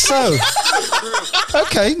 you just So,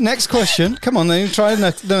 okay, next question. Come on, then, try the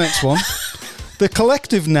next one. The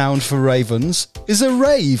collective noun for ravens is a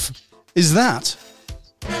rave. Is that?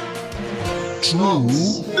 true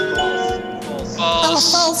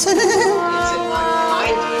False. It's an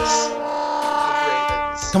unkindness of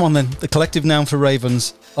ravens. Come on, then. The collective noun for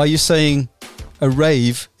ravens. Are you saying a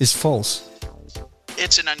rave is false?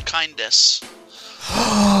 It's an unkindness.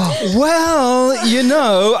 Well, you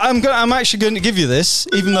know, I'm actually going to give you this,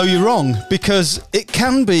 even though you're wrong, because it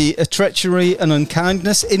can be a treachery and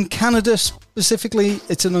unkindness. In Canada specifically,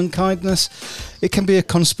 it's an unkindness. It can be a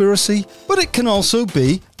conspiracy, but it can also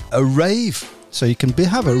be a rave. So you can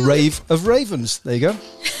have a rave of ravens. There you go.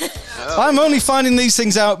 I'm only finding these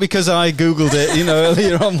things out because I Googled it,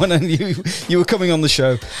 earlier on when I knew you were coming on the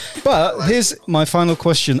show. But here's my final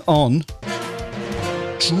question on...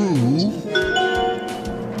 true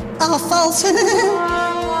Oh, false.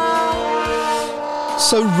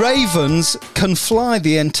 So ravens can fly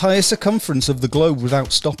the entire circumference of the globe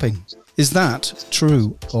without stopping. Is that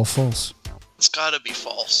true or false? It's gotta be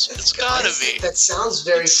false. It's gotta be. That sounds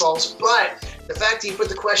very false, but the fact that you put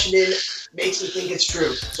the question in makes me think it's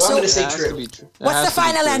true. So I'm going to say true. What's the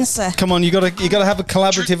final answer? Come on, you gotta have a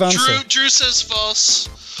collaborative answer. Drew says false.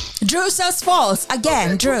 Drew says false.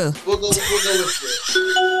 Again, Drew. We'll go with Drew.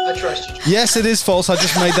 I trust you, Drew. Yes, it is false. I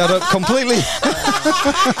just made that up completely.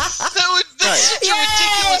 That's such a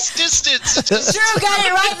ridiculous distance. Drew got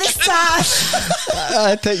it right this time.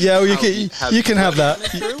 You can have that.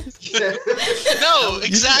 No,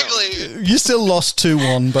 exactly. You still lost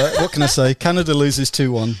 2-1, but what can I say? Canada loses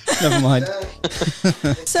 2-1. Never mind.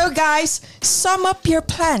 So, guys, sum up your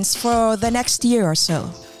plans for the next year or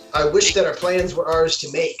so. I wish that our plans were ours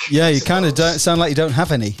to make. Yeah, you kind of don't sound like you don't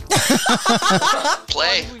have any.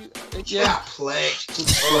 Play. Yeah, play.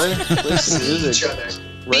 Play some See each music. other.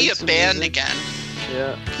 Be Write a some band music. again.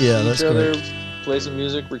 Yeah. Yeah, See that's each other, great. play some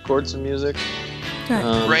music, record some music. Right.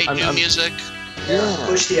 Write new I'm- music. Yeah,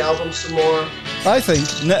 push the album some more. I think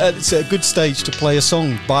it's a good stage to play a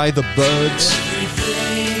song by the Byrds.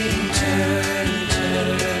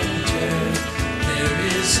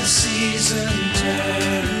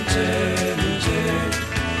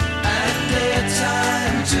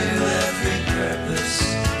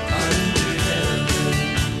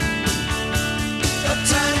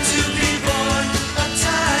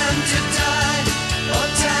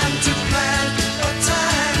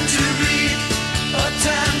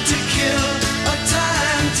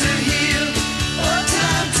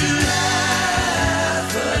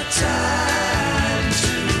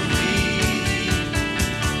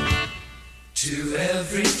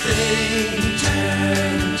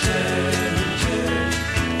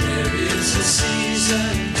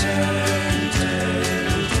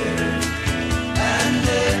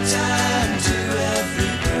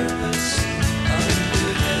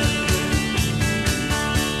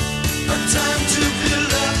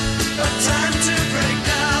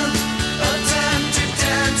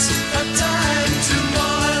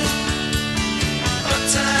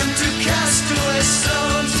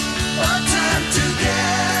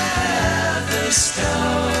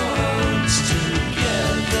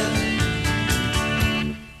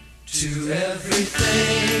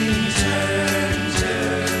 Everything turn,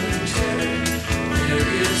 turn, turn. There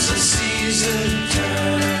is a season,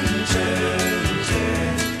 turn, turn,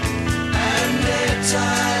 turn. And a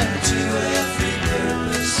time to every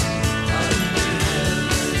purpose under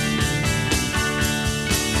heaven.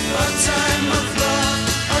 A time of love,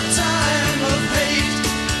 a time of hate,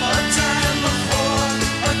 a time of war,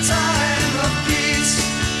 a time of peace.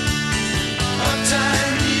 A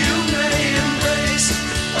time you may embrace,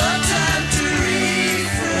 a time to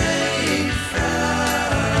refrain from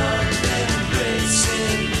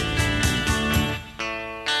embracing.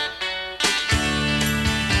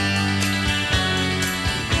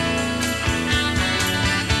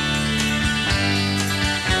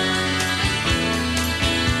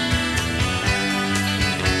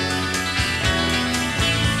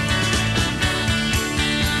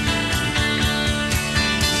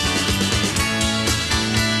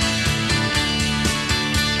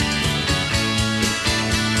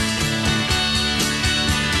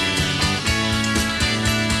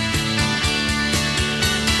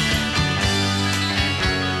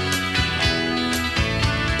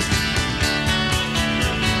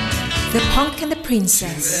 The Punk and the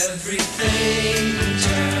Princess. Everything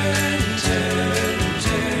turn, turn,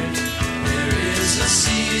 turn. There is a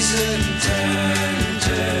season, turn,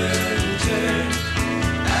 turn, turn.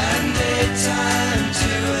 And a time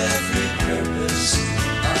to every purpose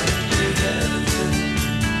under heaven.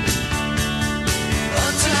 A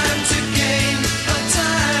time to gain, a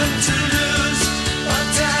time to lose, a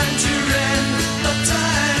time to rend, a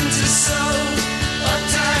time to sow, a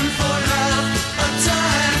time for love, a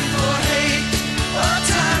time for hate, a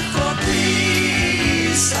time for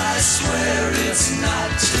peace. I swear it's not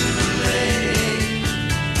too late.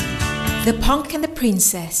 The Punk and the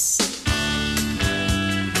Princess.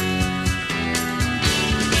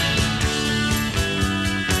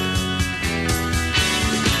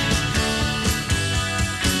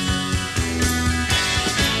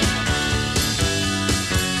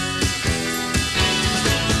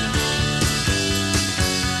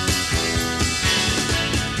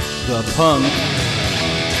 The Punk.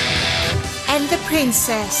 And the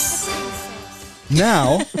Princess.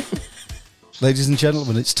 Now, ladies and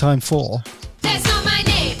gentlemen, it's time for... That's not my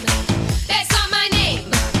name. That's not my name.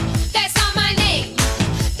 That's not my name.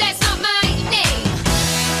 That's not my name.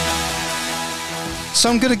 So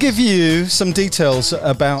I'm going to give you some details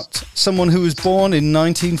about someone who was born in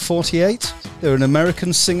 1948. They're an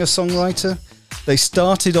American singer-songwriter. They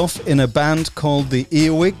started off in a band called the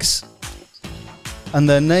Earwigs. And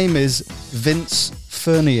their name is Vince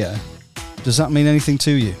Furnier. Does that mean anything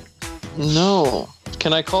to you? No.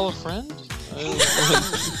 Can I call a friend?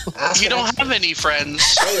 You don't have any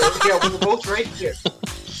friends. Yeah, we're both right here.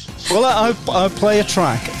 Well, I'll play a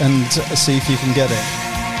track and see if you can get it.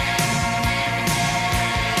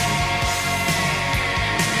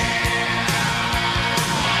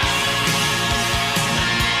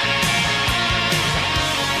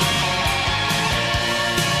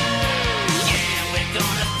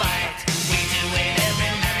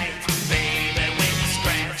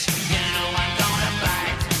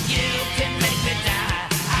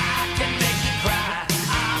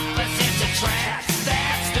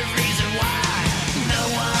 That's the reason why no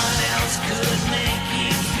one else could make you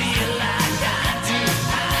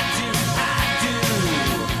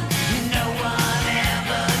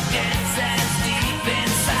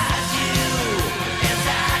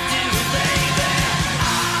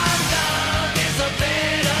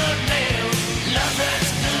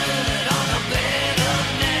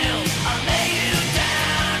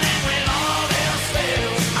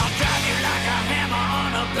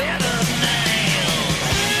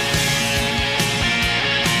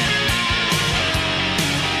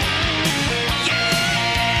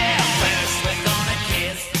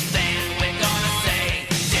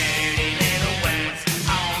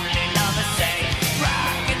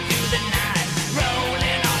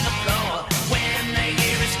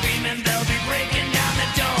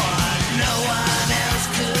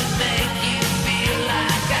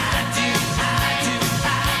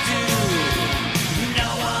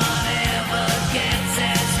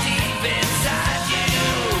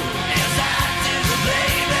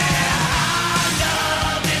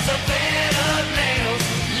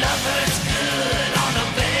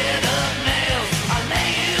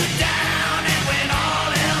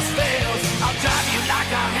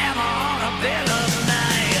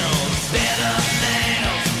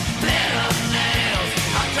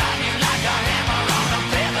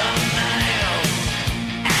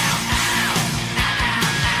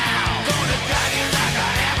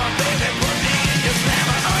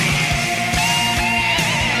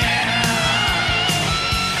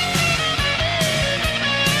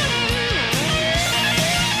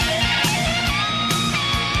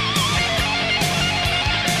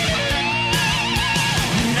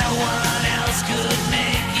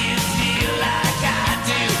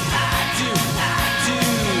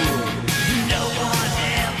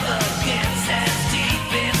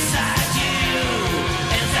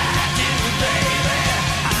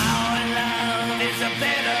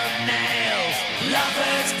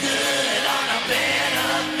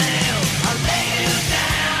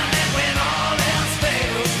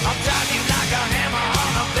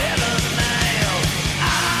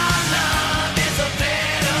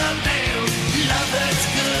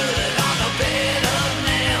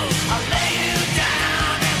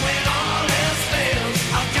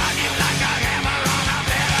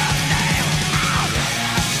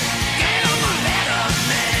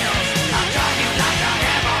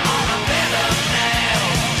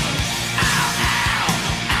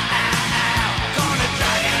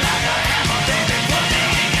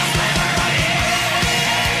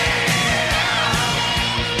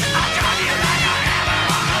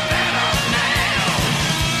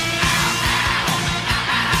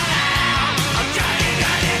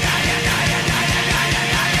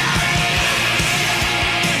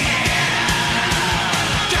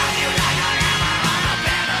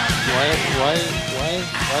Why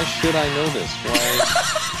should I know this?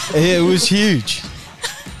 Why? It was huge.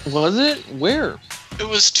 Was it? Where? It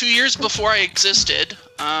was 2 years before I existed.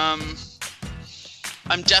 I'm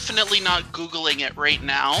definitely not Googling it right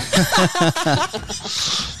now.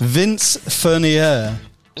 Vince Fernier.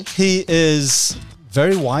 He is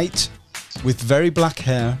very white with very black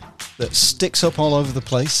hair that sticks up all over the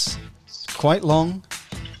place. Quite long.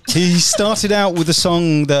 He started out with a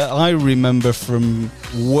song that I remember from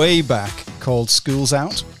way back called School's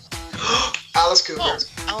Out. Alice Cooper. Oh,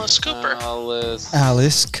 Alice Cooper.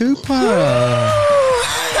 Alice Cooper.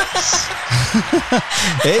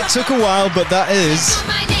 It took a while, but that is... That's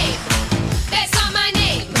not my name. That's not my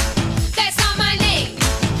name. That's not my name.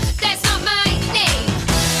 That's not my name.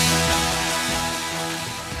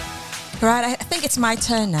 Right, I think it's my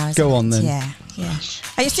turn now. Go on then. Yeah.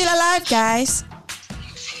 Are you still alive, guys?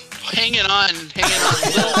 Hanging on. A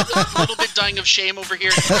little bit dying of shame over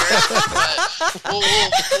here, but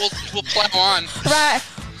we'll plow on. Right.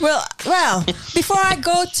 Well, before I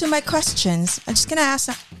go to my questions, I'm just gonna ask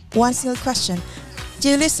one single question. Do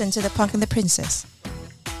you listen to the Punk and the Princess?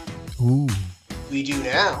 Ooh. We do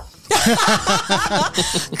now.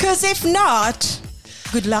 Because if not,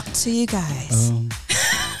 good luck to you guys.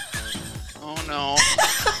 Oh no.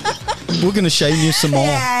 We're going to shame you some more.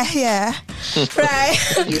 Yeah. Right.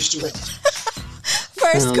 Used to it.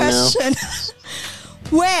 First question.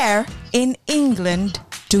 Where in England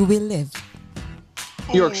do we live?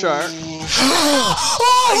 Yorkshire.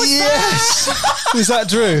 Oh, yes! Was that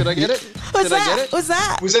Drew? Did I get it? Did I get it? Was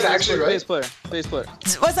that? Was it actually right? Bass player.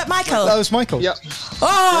 Was that Michael? That was Michael. Yeah.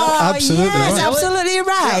 Oh, Absolutely yes, right. absolutely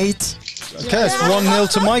right. Okay, it's 1-0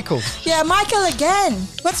 to Michael. Yeah, Michael again.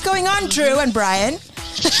 What's going on, Drew and Brian?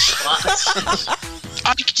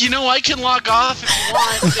 I can log off if you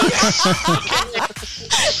want.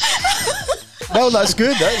 No, that's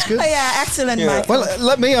good. That's good. Oh, yeah, excellent, Michael. Well,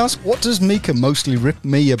 let me ask, what does Mika mostly rip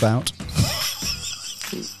me about?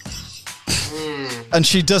 And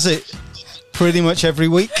she does it pretty much every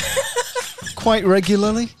week, quite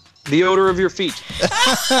regularly. The odor of your feet.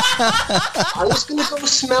 I was going to go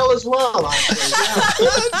smell as well. Actually.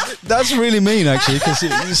 That's really mean, actually, because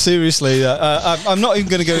seriously, I'm not even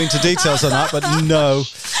going to go into details on that, but no,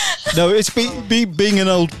 it's being an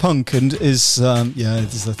old punk and is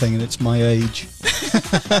the thing, and it's my age.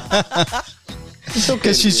 It's okay,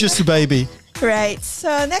 because she's just a baby. Right,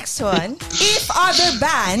 so next one. If other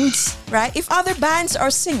bands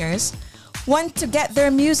or singers want to get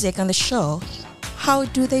their music on the show, how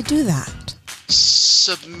do they do that?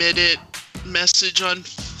 Submit it message on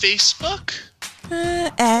Facebook?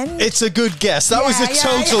 And it's a good guess. That was a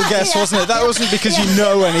total guess, wasn't it? That wasn't because you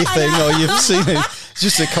know anything or you've seen it. It's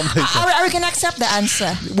just a complete guess. Are we going to accept the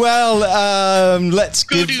answer? Well, let's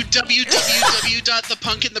go to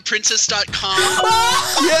www.thepunkandtheprincess.com.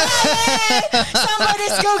 Yeah.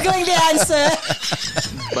 Somebody's Googling the answer.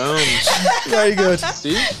 Boom. Very good.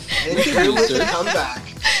 See? Come back.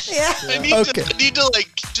 Yeah. I need to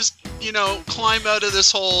just climb out of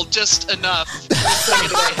this hole just enough.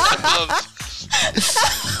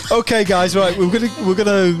 Okay, guys, right, we're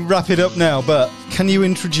gonna wrap it up now. But can you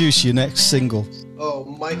introduce your next single? Oh,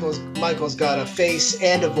 Michael's got a face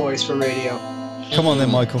and a voice for radio. Come on,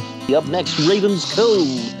 then, Michael. Up next,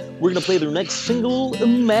 Ravenscode. We're gonna play their next single,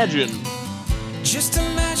 Imagine. Just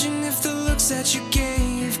imagine if the looks that you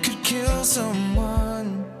gave could kill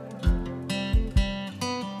someone.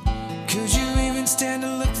 Could you even stand to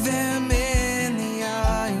look them in the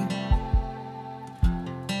eye?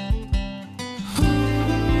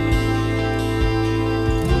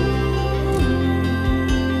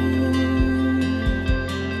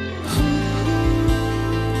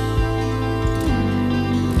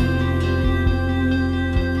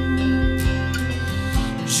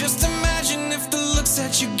 Just imagine if the looks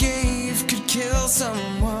that you gave could kill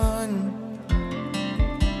someone.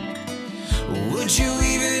 Would you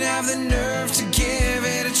even have the nerve to give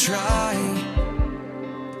it a try?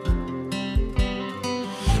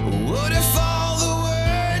 What if all the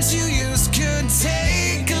words you used could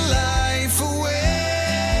take a life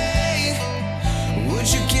away?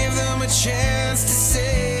 Would you give them a chance to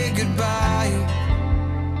say goodbye?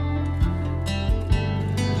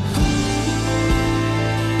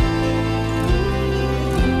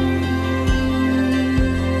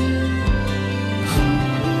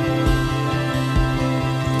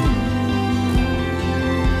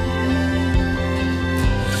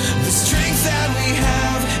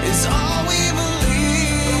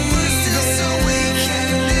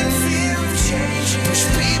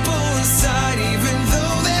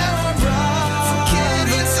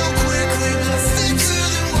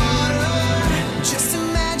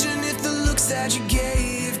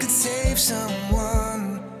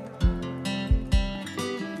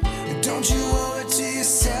 Don't you owe it to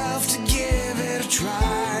yourself to give it a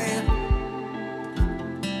try?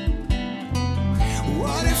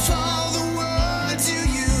 What if all the words you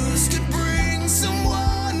used could bring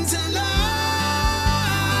someone to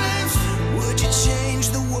life? Would you change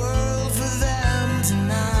the world for them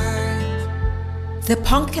tonight? The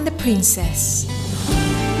Punk and the Princess.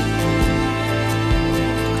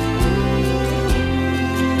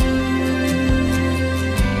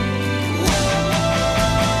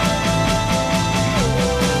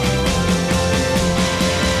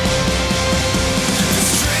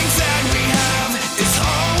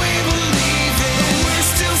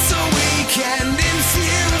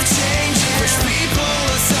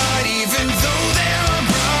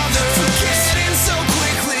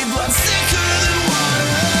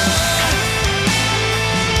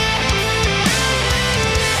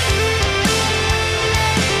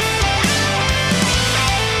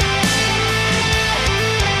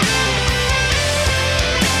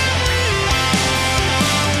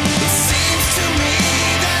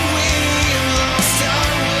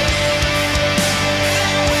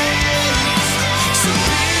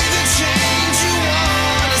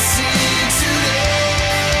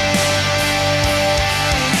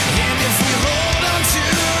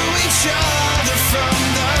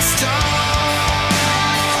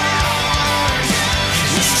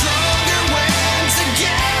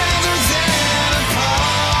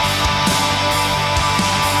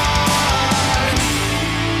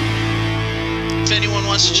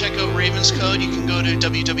 wants to check out Ravenscode, you can go to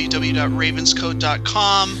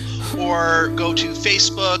www.ravenscode.com or go to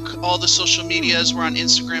Facebook, all the social medias. We're on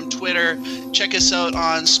Instagram, Twitter. Check us out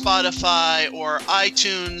on Spotify or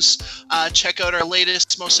iTunes. Check out our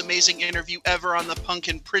latest, most amazing interview ever on the Punk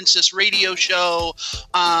and Princess radio show.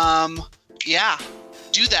 Yeah,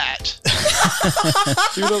 do that.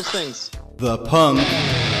 Do those things. The Punk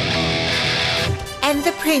and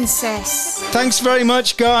the Princess. Thanks very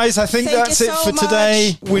much, guys. I think Thank that's you it so for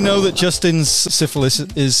today. much. We know that Justin's syphilis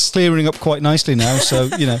is clearing up quite nicely now, so,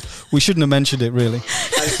 you know, we shouldn't have mentioned it, really.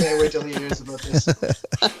 I can't wait till he hears about this.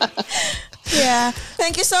 Yeah.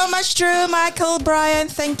 Thank you so much, Drew, Michael, Brian.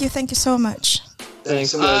 Thank you so much.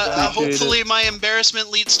 Thanks. Hopefully my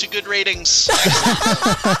embarrassment leads to good ratings.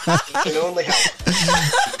 Can only help.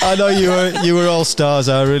 I know you were all stars.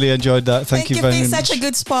 I really enjoyed that. Thank you very for much. being such a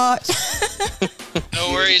good sport.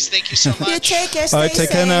 No worries. Thank you so much. You take care. All right, take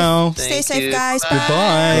care now. Stay safe, guys.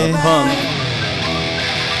 Goodbye. Bye.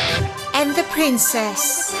 And the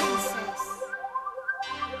Princess.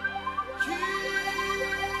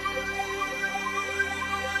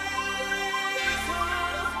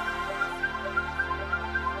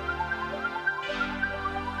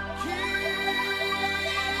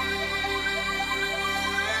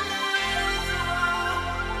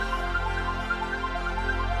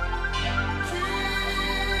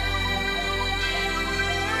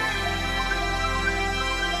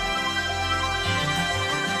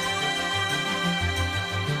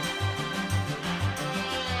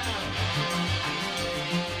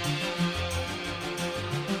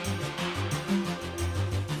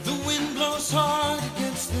 Hard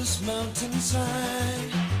against this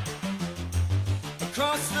mountainside,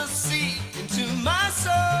 across the sea into my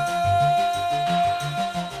soul.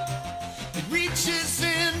 It reaches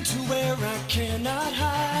into where I cannot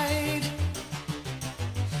hide,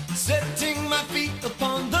 setting my feet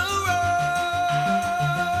upon the road.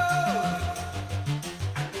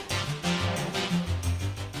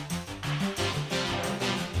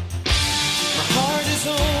 My heart is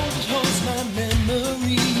old, it holds my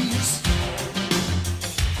memories.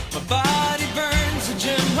 My body burns a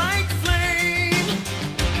gem-like flame,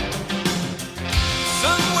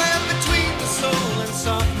 somewhere between the soul and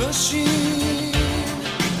soft machine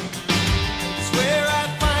is where I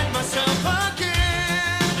find myself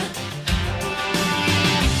again.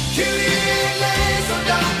 Killing lays on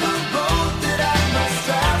down the road that I must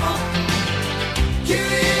travel.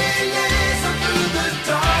 Killing lays on through the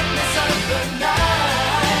darkness of the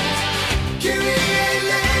night. Killing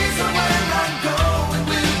lays on where I'm going.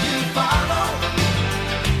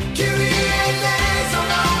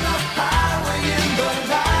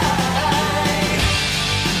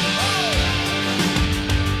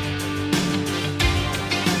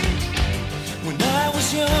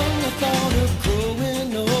 Thought of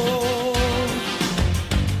growing old,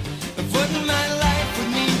 of what my life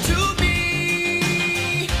would mean to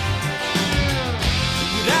me.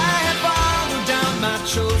 Would I have followed down my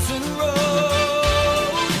chosen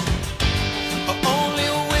road, or only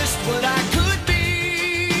wished what I could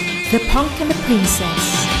be? The Punk and the Princess.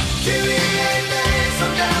 Killing lays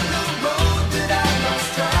on down the road that I must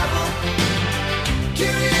travel.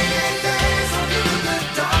 Killing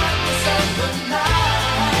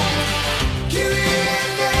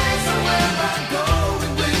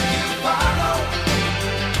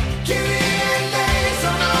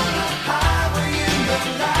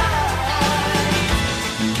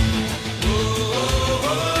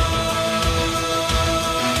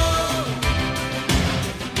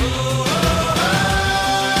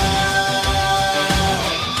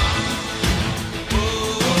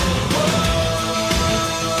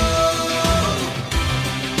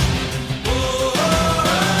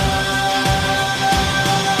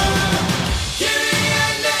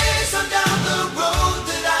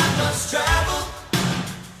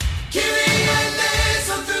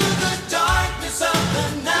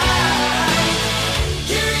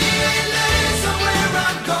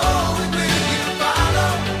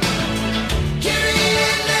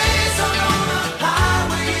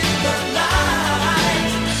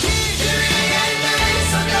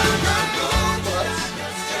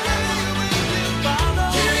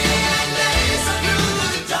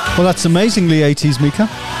Well, that's amazingly 80s, Mika.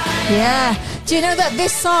 Yeah. Do you know that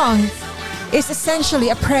this song is essentially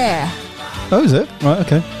a prayer? Oh, is it? Right,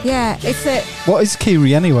 okay. Yeah, it's a... What is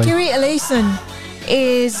Kyrie anyway? Kyrie eleison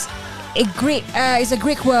is a Greek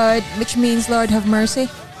word which means Lord have mercy.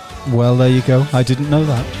 Well, there you go. I didn't know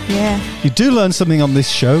that. Yeah. You do learn something on this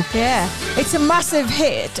show. Yeah. It's a massive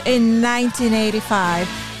hit in 1985.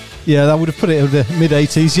 Yeah, that would have put it in the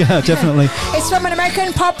mid-80s. Yeah, definitely. It's from an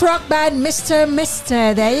American pop rock band, Mr.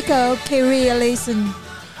 Mister. There you go, Kyrie eleison.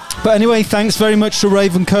 But anyway, thanks very much to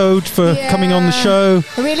Ravenscode for coming on the show.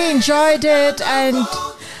 I really enjoyed it, and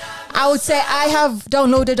I would say I have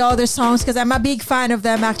downloaded all their songs because I'm a big fan of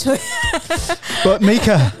them, actually. But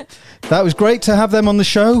Mika, that was great to have them on the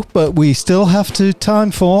show, but we still have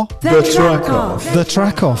time for The Track Off. The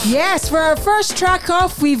Track Off. Yes, for our first track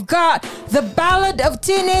off, we've got The Ballad of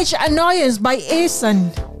Teenage Annoyance by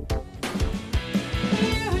Ihrsan.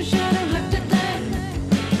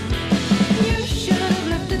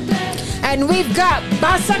 And we've got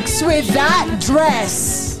Basaks with That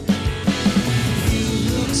Dress. You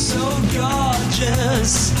look so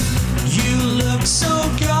gorgeous. You look so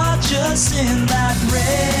gorgeous in that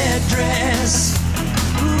red dress.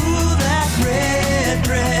 Ooh, that red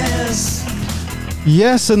dress.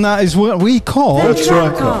 Yes, and that is what we call The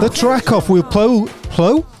Track Off. The Track Off. We'll play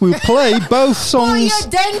both songs. Oh, your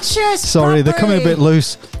dentures. Sorry, they're coming a bit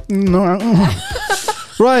loose.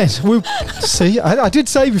 Right, we see. I did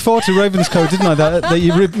say before to Ravenscode, didn't I, that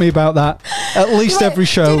you ribbed me about that at least every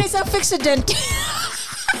show. Dennis, I'll fix a dent.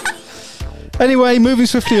 Anyway, moving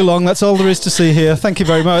swiftly along. That's all there is to see here. Thank you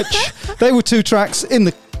very much. They were 2 tracks in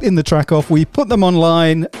the track off. We put them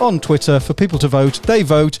online on Twitter for people to vote. They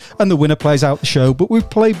vote, and the winner plays out the show. But we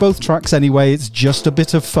play both tracks anyway. It's just a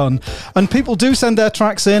bit of fun, and people do send their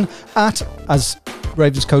tracks in at, as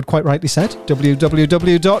Ravenscode quite rightly said,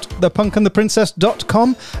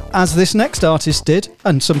 www.thepunkandtheprincess.com, as this next artist did,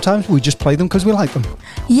 and sometimes we just play them because we like them.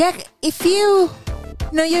 Yeah, if you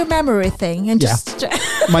know your memory thing and just...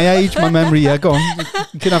 My age, my memory, yeah, go on.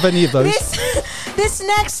 You can have any of those. This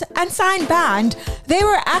next unsigned band, they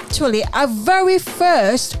were actually our very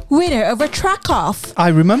first winner of a track off. I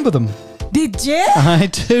remember them. Did you? I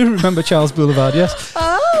do remember Charles Boulevard, yes.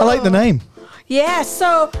 Oh. I like the name. Yeah,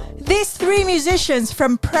 so these 3 musicians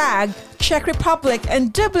from Prague, Czech Republic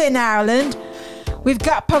and Dublin, Ireland, we've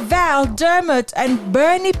got Pavel, Dermot and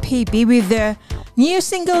Bernie Peavy with their new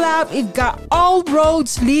single out. We've got All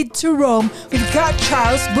Roads Lead to Rome. We've got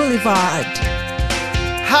Charles Boulevard.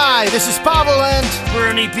 Hi, this is Pavel and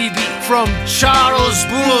Bernie Peavy from Charles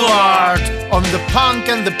Boulevard on the Punk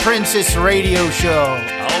and the Princess radio show.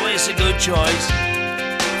 Always a good choice.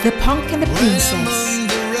 The Punk and the Princess.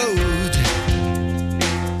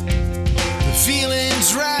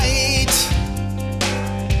 Feeling's right.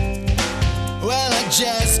 Well, I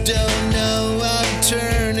just don't know. I'm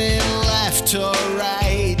turning left or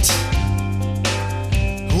right.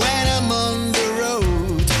 When I'm on the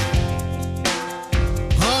road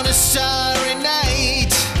on a starry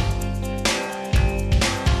night,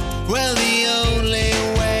 well, the only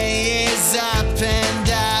way is up and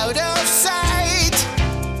out of sight.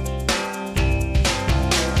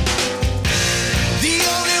 The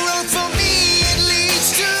only road for me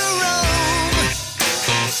to Rome.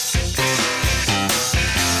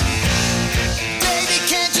 Baby,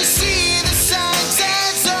 can't you see the signs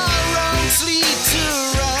as all roads lead to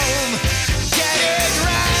Rome? Get it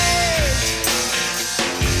right.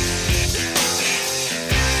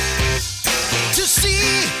 To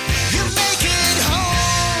see you make it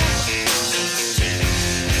home.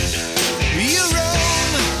 You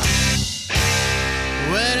roam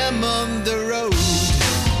when I'm on the road.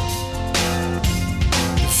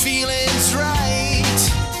 Feeling's right.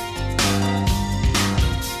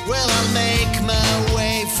 Well, I'll make my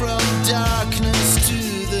way from darkness to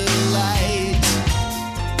the light.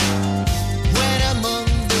 When I'm on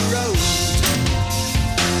the road,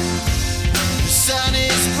 the sun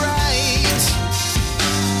is bright.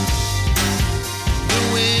 The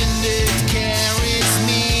wind, it carries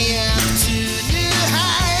me up to new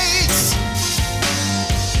heights.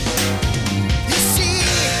 You see,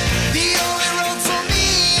 the only road for me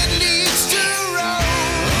leads to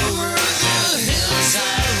Rome. Over the hills I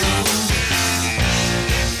roam.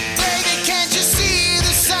 Baby, can't you see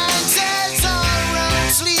the signs as all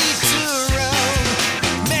roads lead to Rome?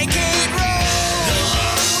 Make it roll. The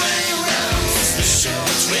long way round is the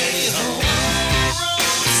short way home. All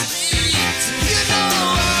roads lead to you know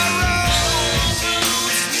our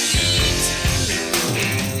roads lead to.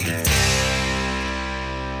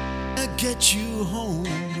 I'll get you home.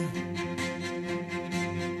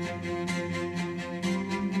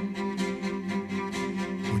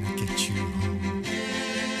 When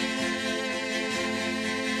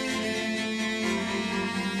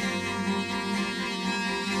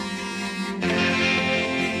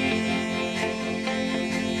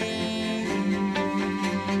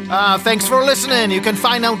Thanks for listening. You can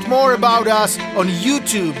find out more about us on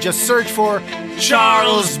YouTube. Just search for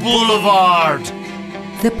Charles Boulevard.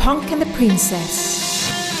 The Punk and the Princess.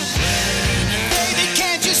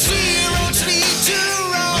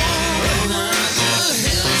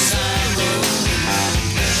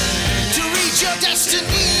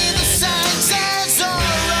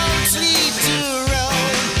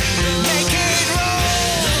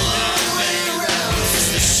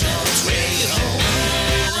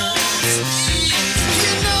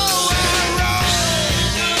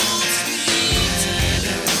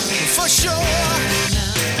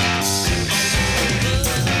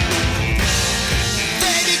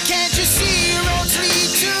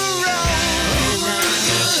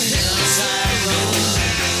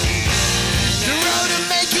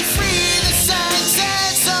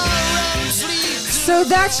 So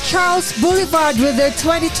that's Charles Boulevard with their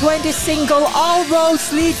 2020 single All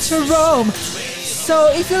Roads Lead to Rome. So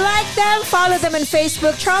if you like them, follow them on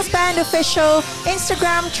Facebook, Charles Band Official,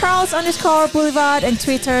 Instagram, Charles_Boulevard, and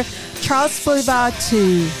Twitter, Charles Boulevard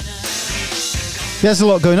 2. There's a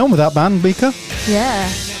lot going on with that band, Mika. Yeah.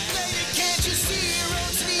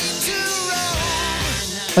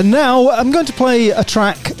 And now I'm going to play a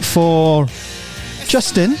track for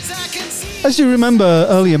Justin. As you remember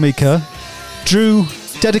earlier, Mika, Drew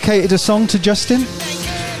dedicated a song to Justin.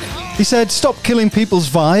 He said, "Stop killing people's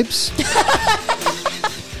vibes."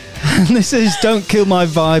 And this is "Don't Kill My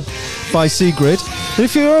Vibe" by Sigrid. And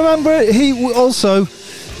if you remember, he also,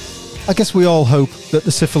 I guess we all hope that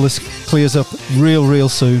the syphilis clears up real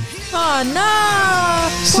soon. Oh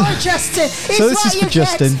no! Poor Justin. So this is for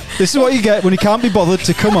Justin. This is what you get when you can't be bothered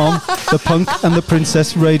to come on the Punk and the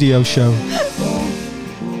Princess radio show.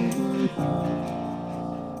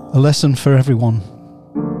 A lesson for everyone.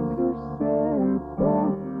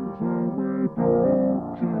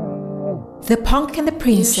 The Punk and the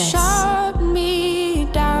Princess. You shut me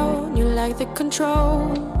down, you like the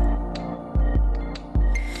control.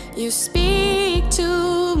 You speak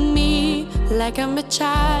to me like I'm a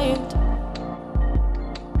child.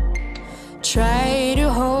 Try to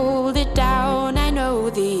hold it down, I know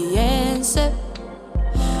the answer.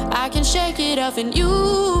 I can shake it off and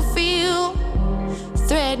you feel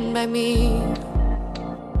threatened by me.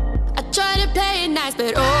 I try to play it nice,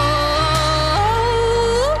 but don't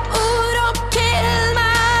kill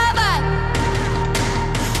my vibe.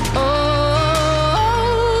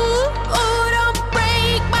 Don't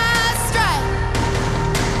break my stride.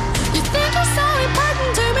 You think you're so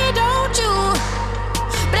important to me, don't you?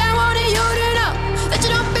 But I wanted you to know that you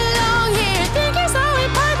don't belong here. Think you're so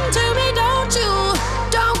important to me, don't you?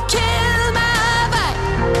 Don't kill my vibe.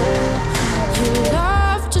 You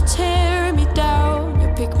love to tear me down, you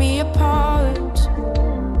pick me apart,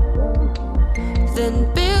 then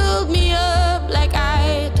build me up like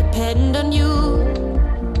I depend on you.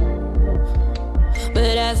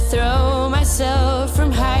 But I throw myself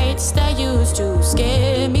from heights that used to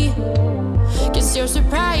scare me. Guess you're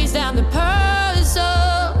surprised I'm the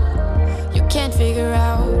puzzle you can't figure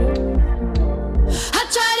out. I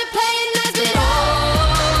try to play it nice, but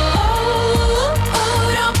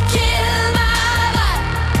don't kill my vibe.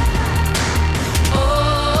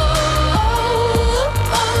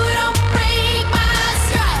 Don't break my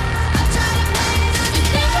stride. I try to play it nice. You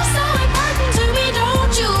think you're so important to me,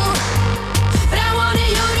 don't you? But I wanted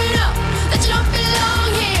you to know that you don't belong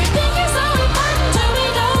here. Think you're so important to me,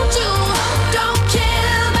 don't you? Don't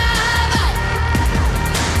kill my vibe.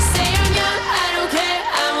 Say I'm young, I don't care,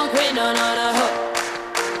 I won't quit, no, no, no.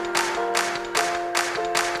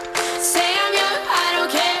 Say I'm young, I don't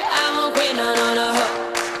care, I won't quit, no, no, no.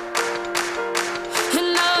 And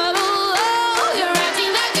you're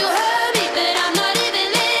acting like you heard me, but I'm not even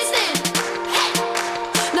listening. Hey,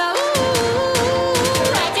 no,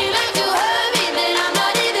 acting like you heard me, but I'm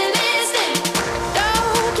not even listening.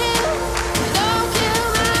 Don't kill my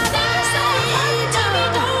vibe. So important to me,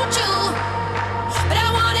 don't you? But I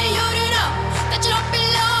wanted you to know that you don't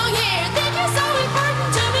belong here. Think you're so important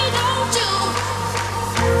to me, don't you?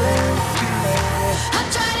 I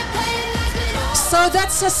try to play it like it all. So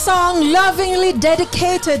that's a song lovingly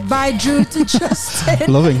dedicated by Drew to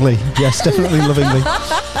Justin. Lovingly. Yes, definitely lovingly.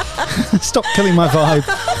 Stop killing my vibe.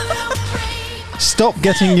 Stop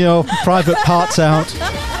getting your private parts out.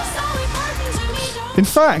 In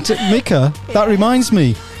fact, Mika, that reminds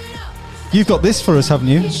me. You've got this for us, haven't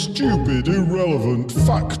you? Stupid, irrelevant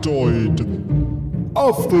factoid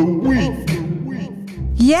of the week.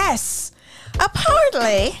 Yes.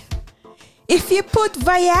 Apparently, if you put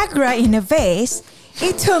Viagra in a vase,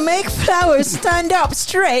 it will make flowers stand up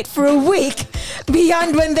straight for a week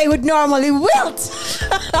beyond when they would normally wilt.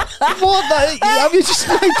 What? Have you just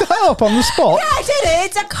made that up on the spot? Yeah, I did it.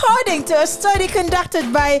 It's according to a study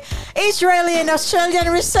conducted by Israeli and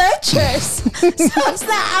Australian researchers. So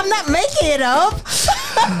I'm not making it up.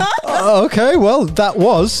 Okay, well, that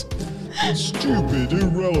was Stupid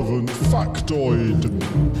irrelevant factoid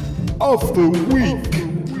of the week.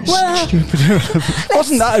 Well, stupid irrelevant.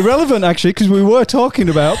 Wasn't that irrelevant, actually, because we were talking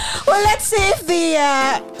about... Well, let's see if the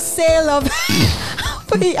sale of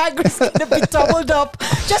Viagra is going to be doubled up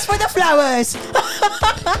just for the flowers.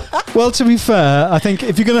 Well, to be fair, I think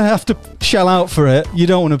if you're going to have to shell out for it, you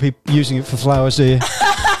don't want to be using it for flowers, do you?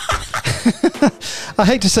 I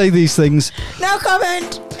hate to say these things. No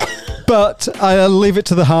comment. But I'll leave it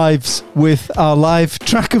to the Hives with our live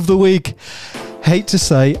track of the week. Hate to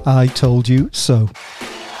say I told you so.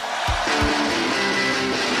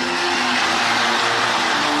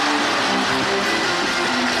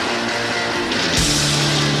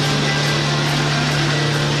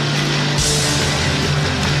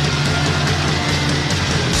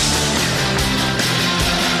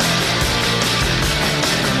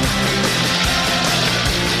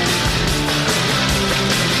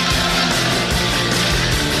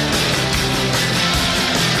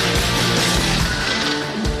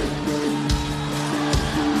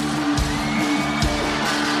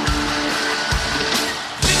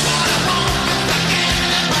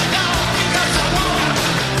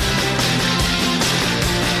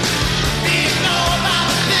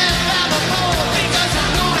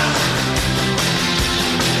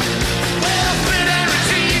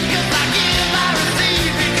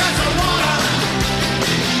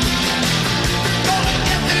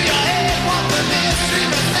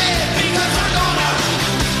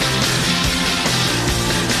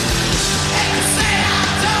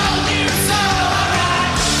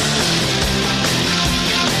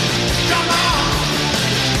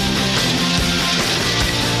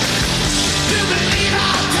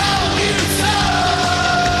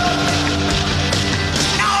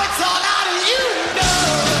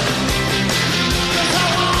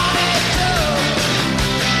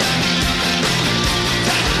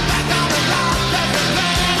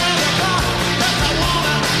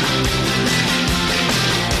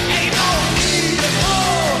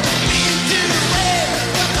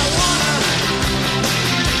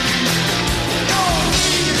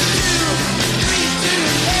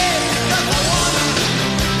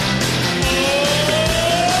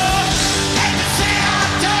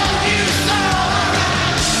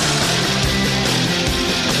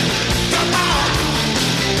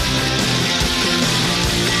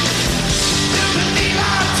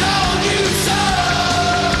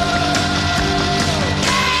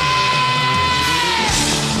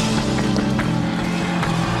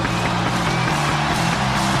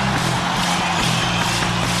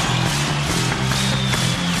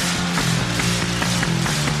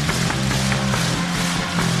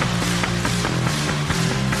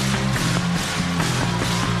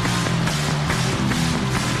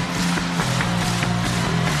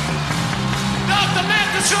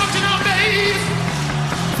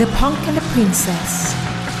 The Punk and the Princess.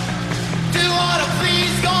 Do wanna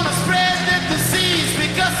please gonna spread the disease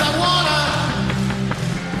because I wanna.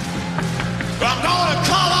 I'm gonna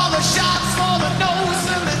call all the shots for the nose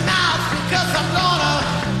and the knife because I'm gonna.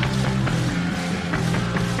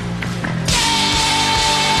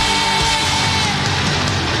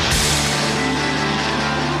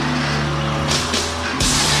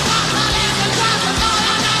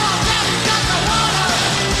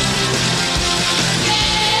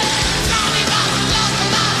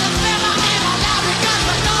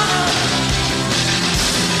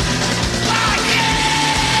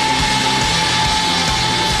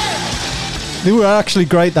 They were actually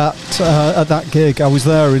great at that gig. I was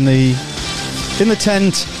there in the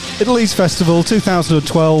tent at Leeds Festival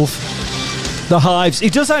 2012. The Hives.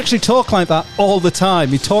 He does actually talk like that all the time.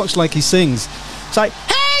 He talks like he sings. It's like,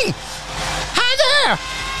 hey, hi there,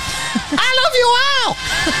 I love you all.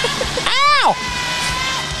 Ow!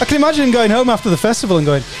 I can imagine him going home after the festival and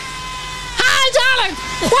going, hi darling,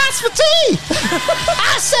 what's for tea?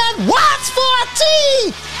 I said, what's for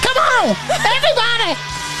tea? Come on, everybody.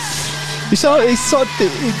 He sounds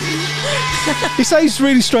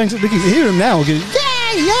really strange. You can hear him now. Going,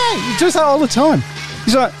 yeah. He does that all the time.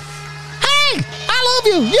 He's like, hey, I love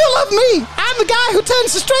you. You love me. I'm the guy who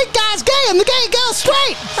turns the straight guys gay and the gay girls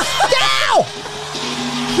straight. Yeah.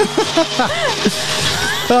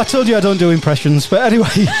 I told you I don't do impressions, but anyway.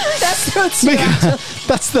 That's Mika,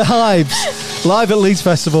 that's the Hives. Live at Leeds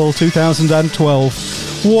Festival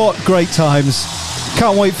 2012. What great times.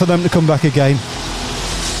 Can't wait for them to come back again.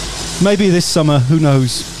 Maybe this summer, who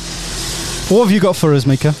knows. What have you got for us,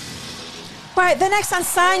 Mika? Right, the next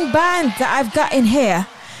unsigned band that I've got in here,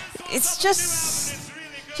 it's just,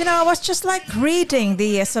 I was just like reading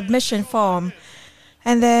the submission form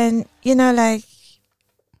and then, like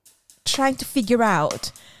trying to figure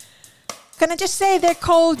out. Can I just say they're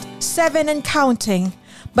called Seven and Counting,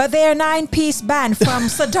 but they're a 9-piece band from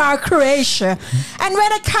Zadar, Croatia. And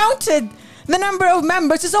when I counted the number of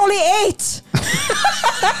members, it's only 8.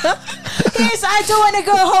 Yes, I don't want to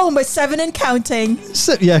go home, but 7 and counting.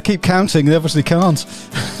 Yeah, keep counting. They obviously can't.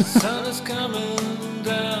 Sun is coming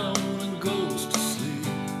down and goes to sleep.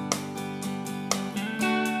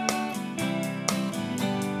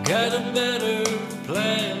 Got a better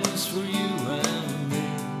plans for you and me.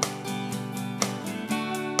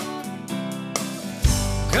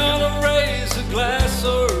 Gonna raise a glass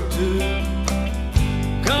or two.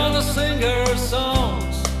 Gonna sing our songs.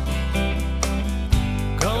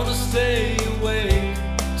 Gonna stay awake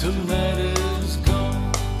till the night is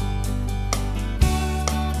gone.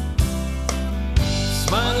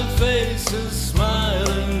 Smiling faces,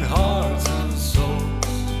 smiling hearts and souls.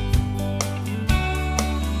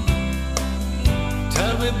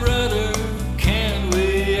 Tell me, brother, can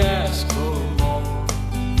we ask for more?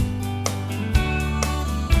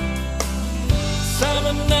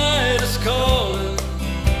 Summer night is calling,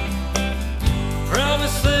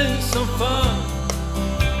 promising some fun.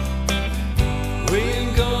 We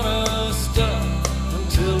ain't gonna stop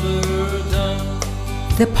until we're done.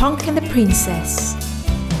 The Punk and the Princess.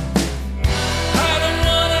 I don't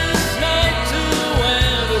want this night to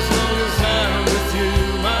end as long as I'm with you,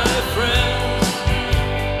 my friends.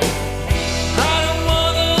 I don't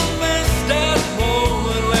wanna miss that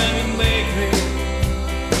moment when you make me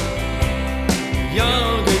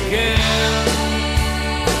young again.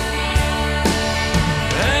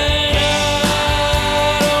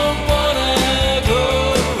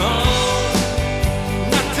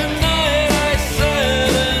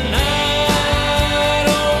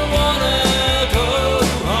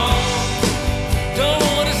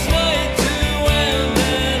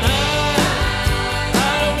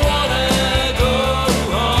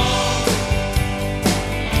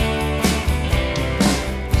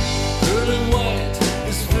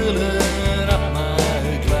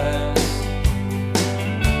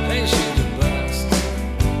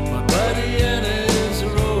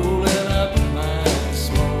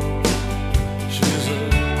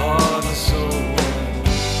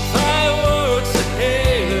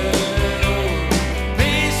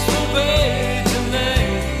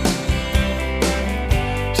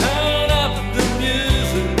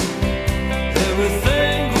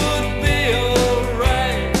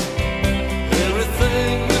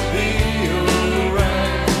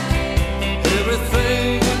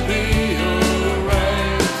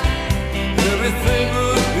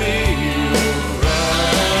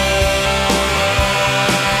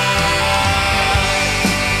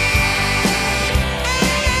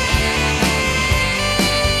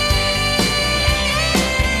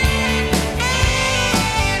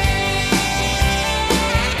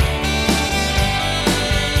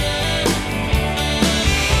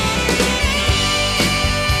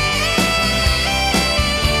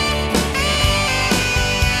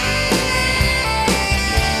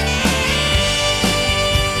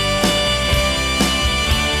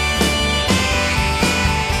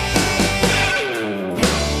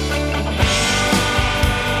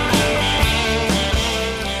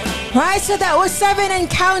 Right, so that was 7 and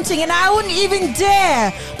counting, and I wouldn't even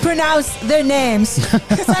dare pronounce their names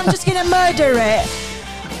because I'm just gonna murder it.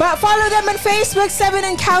 But follow them on Facebook, 7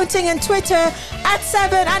 and counting, and Twitter at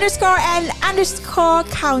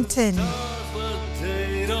 7_and_counting.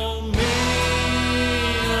 They don't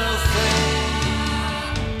mean a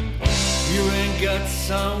thing. You ain't got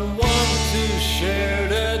someone to share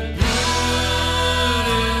that beauty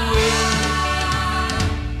with.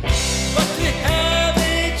 But we have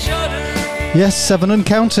each other. Yes, 7 and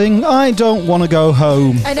counting. I don't want to go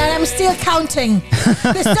home. And then I'm still counting.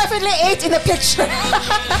 There's definitely 8 in the picture.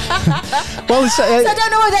 Well, so I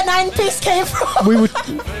don't know where that 9-piece came from.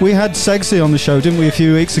 we had Segsy on the show, didn't we, a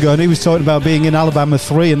few weeks ago, and he was talking about being in Alabama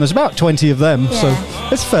 3, and there's about 20 of them, Yeah. so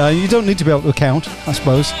it's fair. You don't need to be able to count, I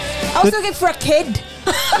suppose. I was looking for a kid.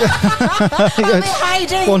 I'll be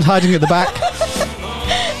hiding. One hiding at the back.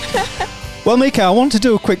 Well, Mika, I want to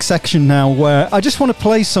do a quick section now where I just want to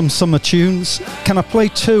play some summer tunes. Can I play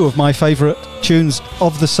 2 of my favourite tunes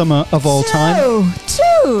of the summer of all time?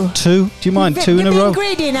 2? 2? Do you mind 2 in a row? You're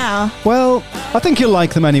being greedy now. Well, I think you'll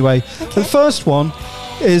like them anyway. Okay. The first one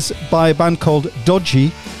is by a band called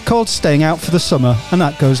Dodgy, called Staying Out for the Summer, and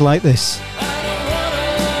that goes like this.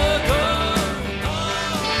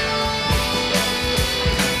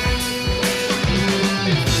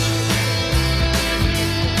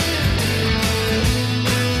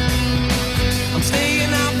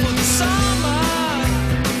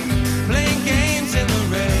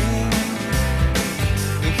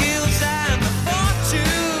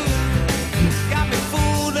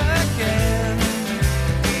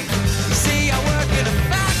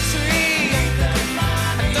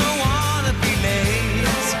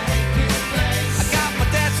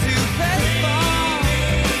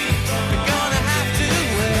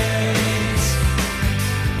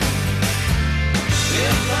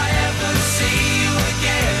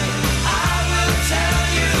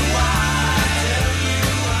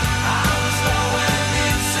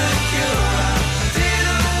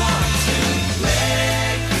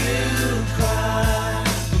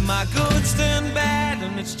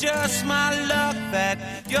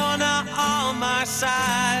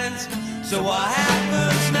 sides. So what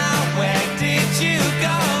happens now? Where did you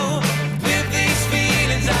go? With these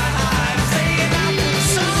feelings I hide, staying out for the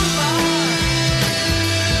summer.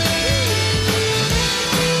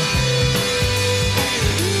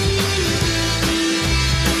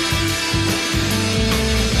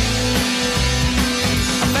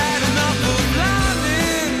 I've had enough of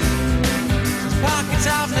blinding. Pockets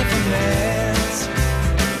I've never met.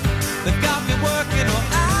 They've got me working all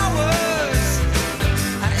hours.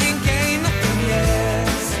 I ain't gained nothing yet.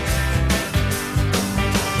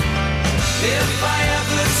 If I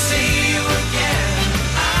ever see you again,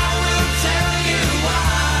 I will tell you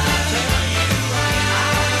why. I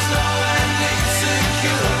was low and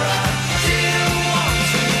insecure. I didn't want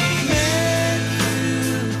to make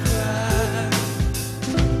you cry.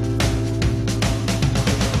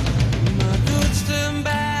 My good's turned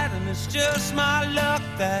bad, and it's just my luck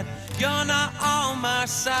that you're not on my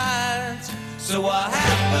side. So what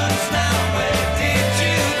happens now? Where did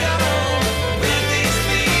you go? With these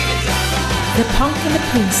feelings I ride. The Punk and the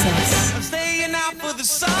Princess. I'm staying out for the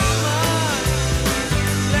summer.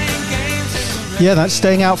 Playing games in Yeah, that's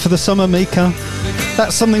staying out for the summer, Mika.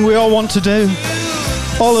 That's something we all want to do.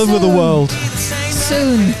 All over the world.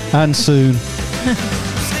 Soon. And soon.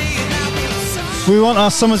 We want our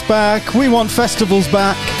summers back. We want festivals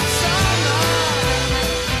back.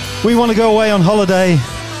 We want to go away on holiday.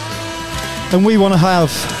 And we want to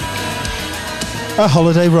have a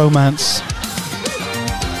holiday romance.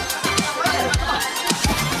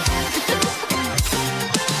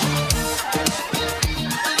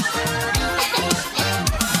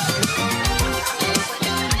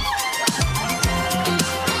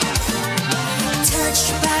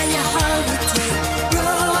 Touched by a holiday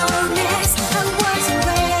romance, I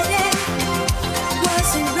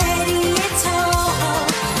wasn't ready at all.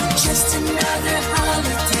 Just another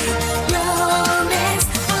holiday romance.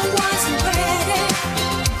 I wasn't ready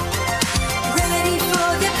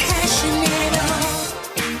for the passion at all.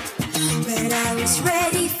 But I was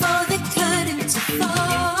ready for the curtain to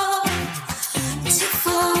fall,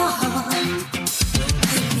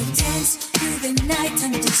 Let me dance through the night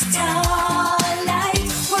under starlight,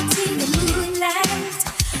 watching the moonlight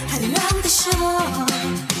along the shore.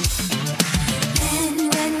 And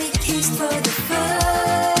when we kissed for the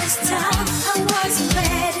first time, I wasn't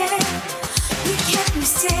ready. You kept me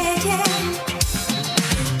steady.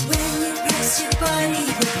 When you pressed your body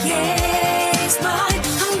against mine, I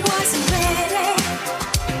wasn't ready.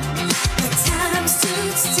 But time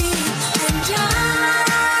stood still, and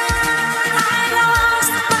I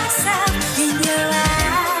lost myself in your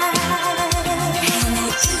eyes, and I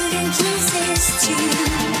couldn't resist you.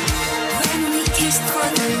 When we kissed for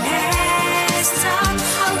the last time, I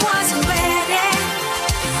wasn't ready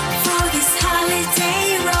for this holiday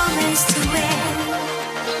romance to end.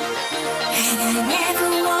 And I never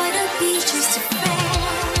wanna be just a friend.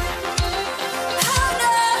 Oh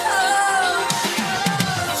no,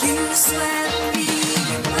 you swept me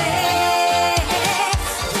away.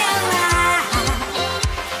 Now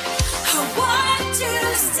I want to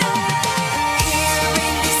stay here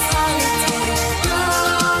in this holiday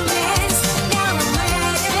romance. Now I'm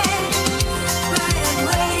ready, but I'm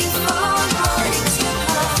waiting for morning to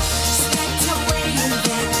come. Stepped away in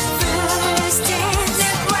that first dance,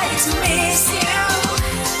 I'm ready to miss you,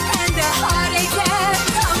 and the heartache that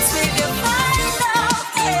comes with the final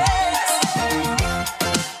kiss.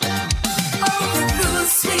 All the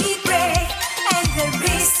rules we break and the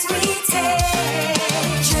risks we take.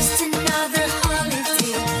 Just another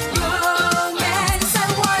holiday romance. I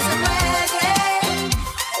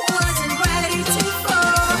wasn't ready to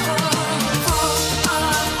fall for a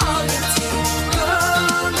holiday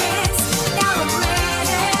romance. Now I'm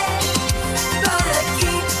ready, but I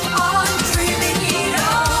keep on dreaming it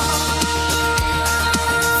all.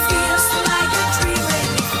 Feels like a dream when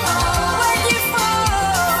you fall for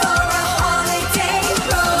a holiday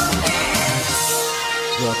romance.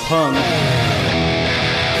 The Punk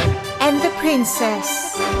And the Princess.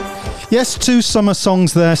 Yes, 2 summer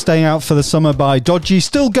songs there, staying out for the summer by Dodgy.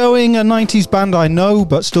 Still going, a 90s band I know,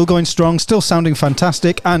 but still going strong, still sounding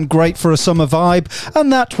fantastic and great for a summer vibe.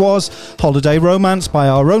 And that was Holiday Romance by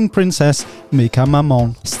our own princess, Mika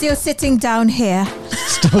Mamon. Still sitting down here.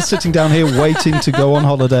 Still sitting down here waiting to go on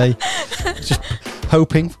holiday. Just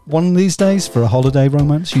hoping one of these days for a holiday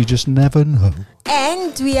romance. You just never know.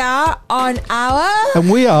 And we are on our...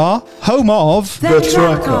 And we are home of... The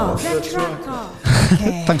Track Off.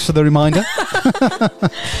 Okay. Thanks for the reminder.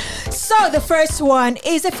 So the first one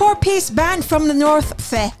is a 4-piece band from the North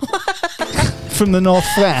Fair. From the North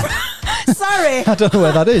Fair. Sorry. I don't know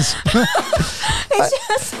where that is. It's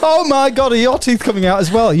just Oh my God, are your teeth coming out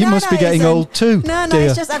as well? You must be getting old too. No, dear.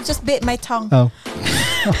 it's just I've just bit my tongue. Oh.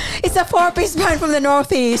 It's a 4-piece band from the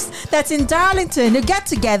Northeast that's in Darlington who get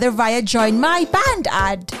together via Join My Band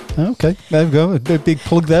ad. Okay, there we go. A big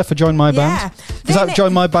plug there for Join My Band. Is that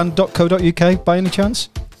joinmyband.co.uk by any chance?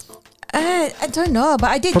 I don't know, but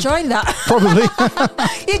I did join that. Probably.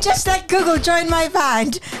 You just like Google Join My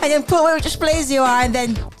Band and then put which place you are and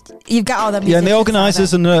then you've got all the Yeah, and the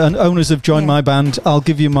organisers and owners of Join My Band, I'll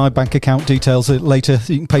give you my bank account details later.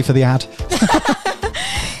 You can pay for the ad.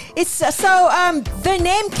 It's their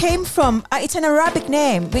name came from it's an Arabic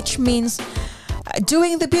name which means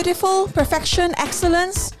doing the beautiful, perfection,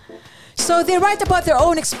 excellence. So they write about their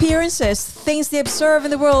own experiences, things they observe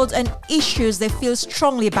in the world and issues they feel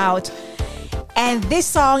strongly about. And this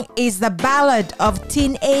song is the Ballad of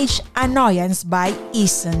Teenage Annoyance by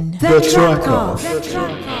Ihrsan. The Track Off.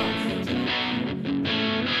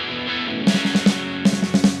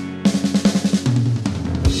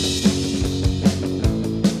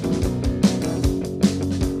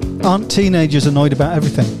 Aren't teenagers annoyed about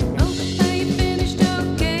everything?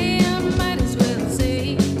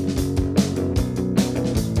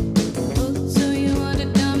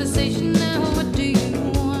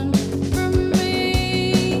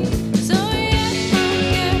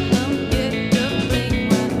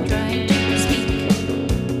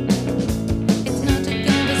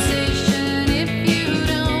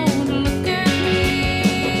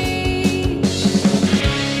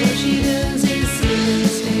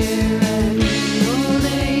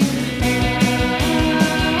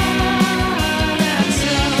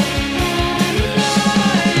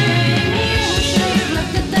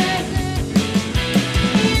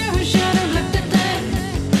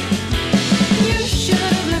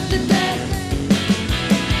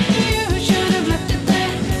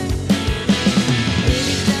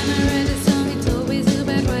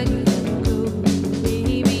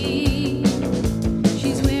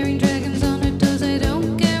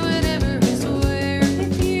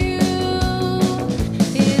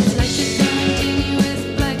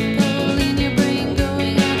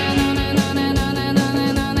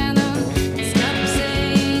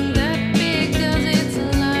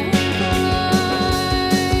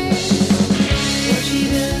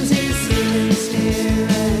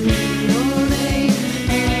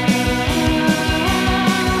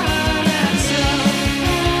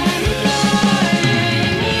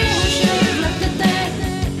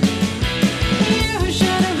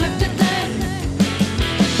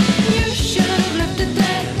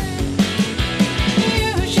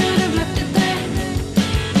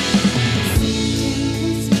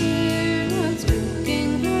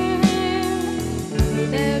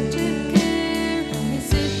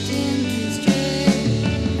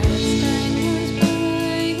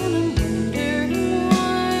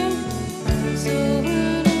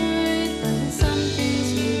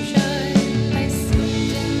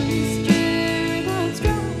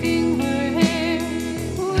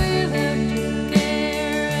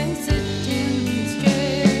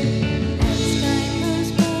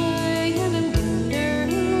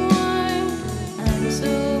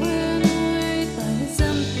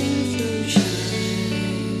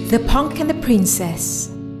 The Punk and the Princess.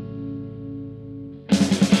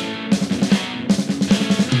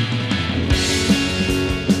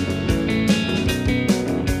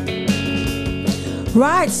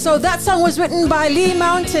 Right, so that song was written by Lee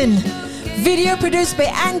Mountain, video produced by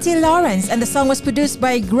Andy Lawrence, and the song was produced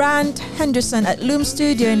by Grant Henderson at Loom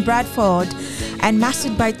Studio in Bradford and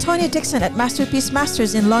mastered by Tony Dixon at Masterpiece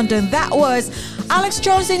Masters in London. That was Alex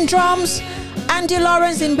Jones in drums, Andy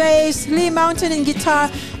Lawrence in bass, Lee Mountain in guitar,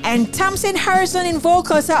 and Tamsin Harrison in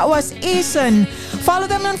vocals. That was Ihrsan. Follow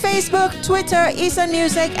them on Facebook, Twitter, Ihrsan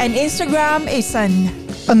Music, and Instagram, Ihrsan.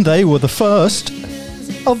 And they were the first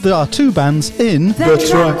of our two bands in The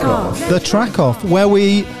Track Off. The Track Off, where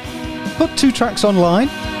we put two tracks online.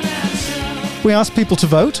 We asked people to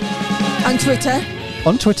vote. On Twitter.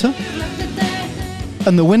 On Twitter.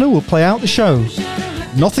 And the winner will play out the show.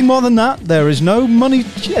 Nothing more than that. There is no money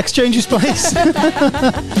exchanges place.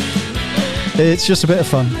 It's just a bit of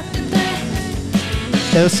fun.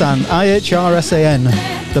 Ihrsan,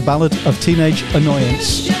 Ihrsan, the Ballad of Teenage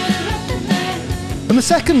Annoyance. And the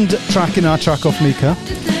second track in our track off, Mika,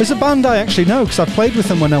 is a band I actually know because I played with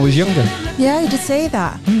them when I was younger. Yeah, you did say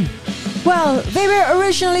that. Well, they were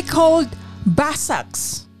originally called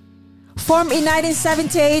Bassocks. Formed in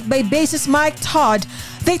 1978 by bassist Mike Todd,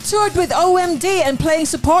 they toured with OMD and playing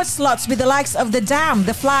support slots with the likes of The Dam,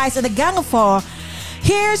 The Flies, and The Gang of Four.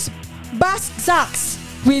 Here's Bassocks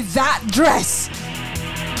with That Dress.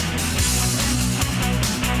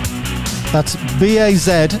 That's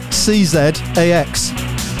BAZCZAX.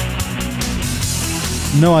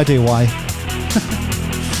 No idea why.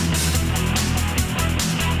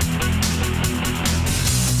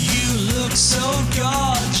 You look so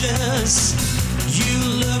gorgeous. You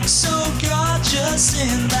look so gorgeous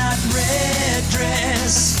in that red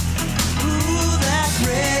dress. Ooh, that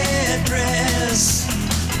red dress.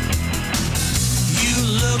 You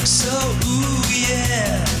look so ooh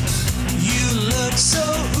yeah. You look so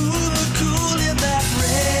ooh cool in that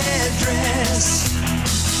red dress.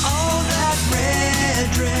 Oh, that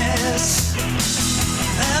red dress.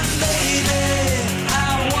 And baby,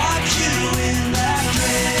 I want you in that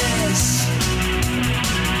dress.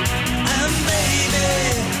 And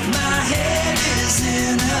baby, my head is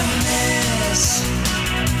in a mess.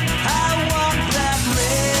 I want that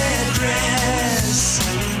red dress.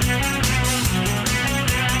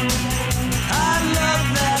 I love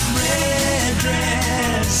that red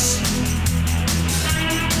dress.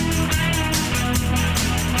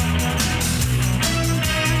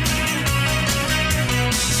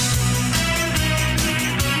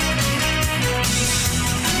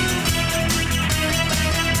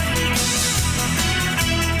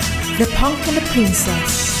 The Punk and the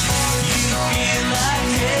Princess. You feel like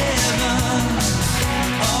heaven,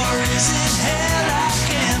 or is it hell? I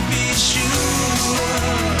can't be sure.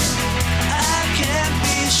 I can't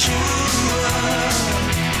be sure.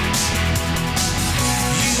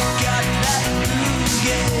 You got that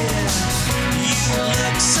boogie. You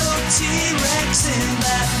look so T-Rex in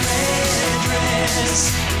that red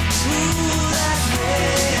dress. Ooh, that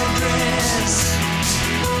red dress.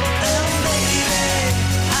 And baby,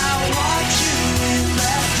 I want you in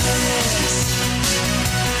that dress.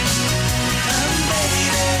 And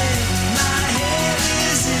baby, my head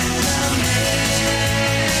is in a mess.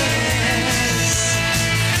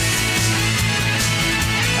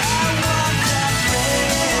 I want that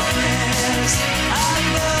red dress. I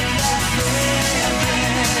love that red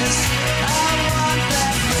dress. I want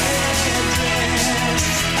that red dress.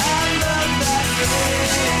 I love that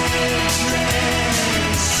red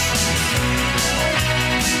dress.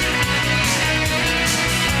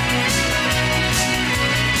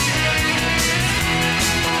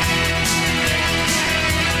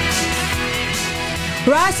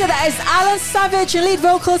 Right, so that is Alan Savage in lead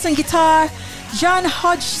vocals and guitar, John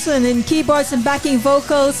Hodgson in keyboards and backing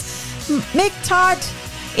vocals, Mick Todd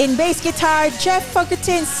in bass guitar, Jeff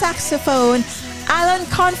Fogarty in saxophone, Alan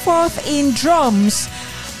Conforth in drums.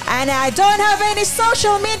 And I don't have any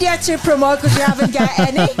social media to promote because we haven't got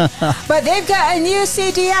any. But they've got a new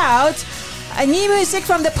CD out, a new music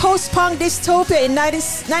from the post-punk dystopia in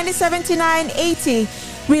 1979-80,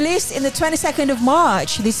 released in the 22nd of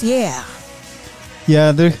March this year.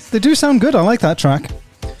 Yeah, they do sound good. I like that track.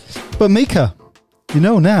 But Mika, you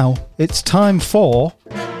know now it's time for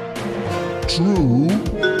True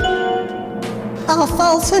or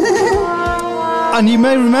False. And you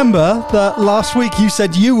may remember that last week you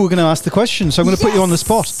said you were going to ask the question, so I'm going to put you on the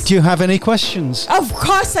spot. Do you have any questions? Of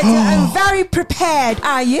course I do. I'm very prepared.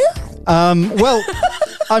 Are you? Well,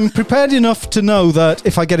 I'm prepared enough to know that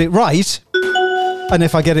if I get it right, and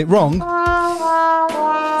if I get it wrong...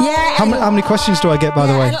 Yeah. How many questions do I get, by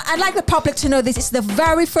the way? I'd like the public to know this is the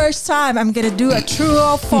very first time I'm going to do a true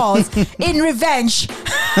or false in revenge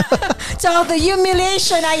to all the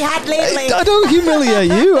humiliation I had lately. I don't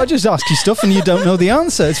humiliate you. I just ask you stuff and you don't know the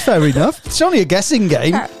answer. It's fair enough. It's only a guessing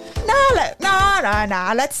game. No.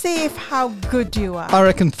 Let's see how good you are. I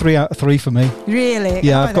reckon 3 out of 3 for me. Really?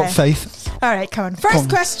 Yeah, I've got faith. All right, come on. First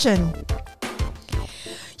question.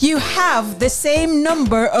 You have the same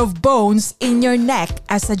number of bones in your neck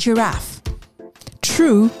as a giraffe.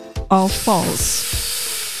 True or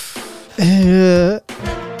false? True.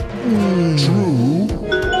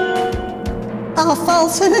 Or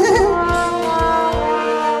false?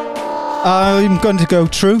 I'm going to go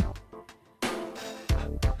true.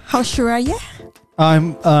 How sure are you?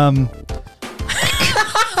 I'm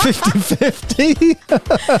 50-50.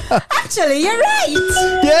 Actually, you're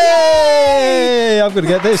right. Yay! I'm going to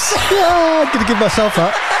get this. Yeah, I'm going to give myself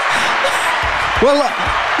that. Well,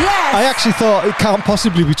 yes. I actually thought it can't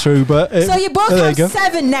possibly be true, but... So you both there have you go.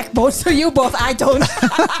 7 neck bones, so you both, I don't.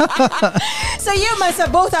 So you must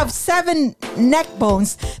have both have 7 neck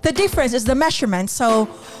bones. The difference is the measurement. So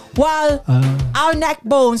while our neck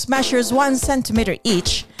bones measures 1 centimeter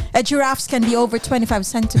each, a giraffe's can be over 25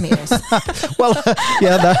 centimeters. Well,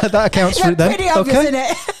 yeah, that accounts for it then. Pretty obvious, isn't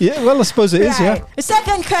it? Yeah, well, I suppose it is, yeah. The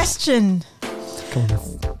second question. Come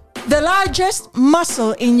on. The largest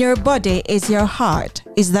muscle in your body is your heart.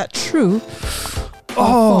 Is that true or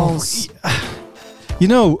false? You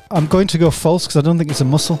know, I'm going to go false because I don't think it's a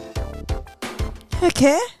muscle.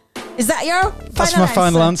 Okay. Is that your final That's my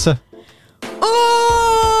final answer. Oh!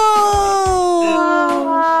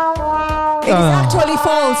 It is actually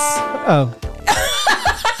false. Oh.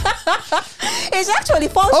 It's actually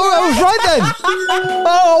false. Oh, I was right then.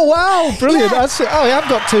 Oh, wow. Brilliant. Yeah. That's it. Oh, I've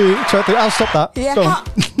got to. I'll stop that. Yeah, Go on.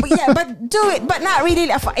 but do it, but not really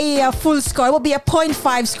a full score. It will be a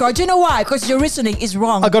 0.5 score. Do you know why? Because your reasoning is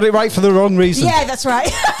wrong. I got it right for the wrong reason. Yeah, that's right.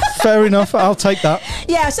 Fair enough. I'll take that.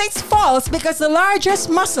 Yeah, so it's false because the largest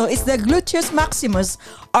muscle is the gluteus maximus,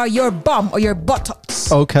 or your bum or your buttocks.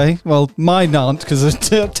 Okay. Well, mine aren't because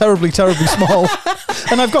they're terribly, terribly small.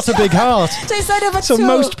 And I've got a big heart. So instead of a So 2,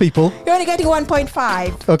 most people. you're only getting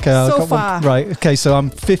 1.5. Okay. I've so got far. one. Right. Okay. So I'm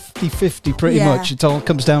 50-50 pretty Yeah. much. It all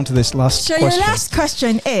comes down to this last So question. your last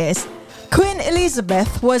question is: Queen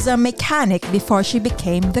Elizabeth was a mechanic before she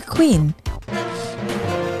became the queen.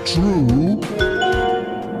 True.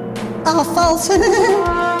 Oh, false.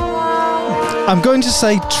 I'm going to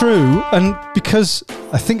say true, and because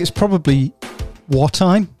I think it's probably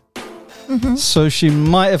wartime, so she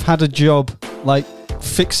might have had a job like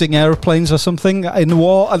fixing airplanes or something in the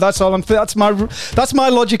war. That's all I'm. That's my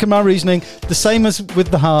logic and my reasoning. The same as with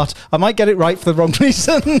the heart. I might get it right for the wrong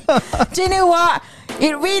reason. Do you know what?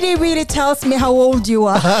 It really, really tells me how old you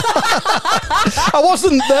are. I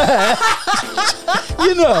wasn't there.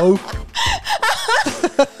 You know.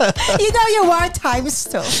 You know your wartime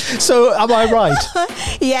stuff. So am I right?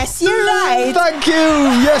 Yes, you're right. Thank you.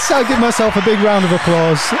 Yes, I'll give myself a big round of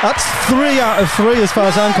applause. That's 3 out of 3 as far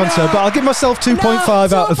as I'm concerned, but I'll give myself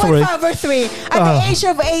 2.5 out of 3. 2.5 over 3. At the age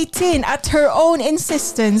of 18, at her own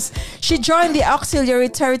insistence, she joined the Auxiliary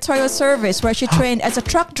Territorial Service, where she trained as a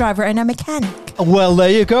truck driver and a mechanic. Well,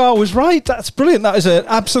 there you go. I was right. That's brilliant. That is an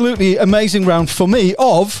absolutely amazing round for me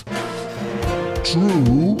of...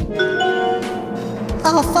 True.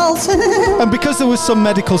 Oh, false. And because there was some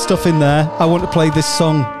medical stuff in there, I want to play this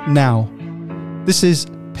song now. This is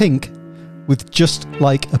Pink with Just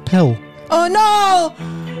Like a Pill. Oh, no.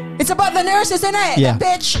 It's about the nurses, isn't it? Yeah.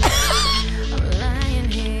 Bitch.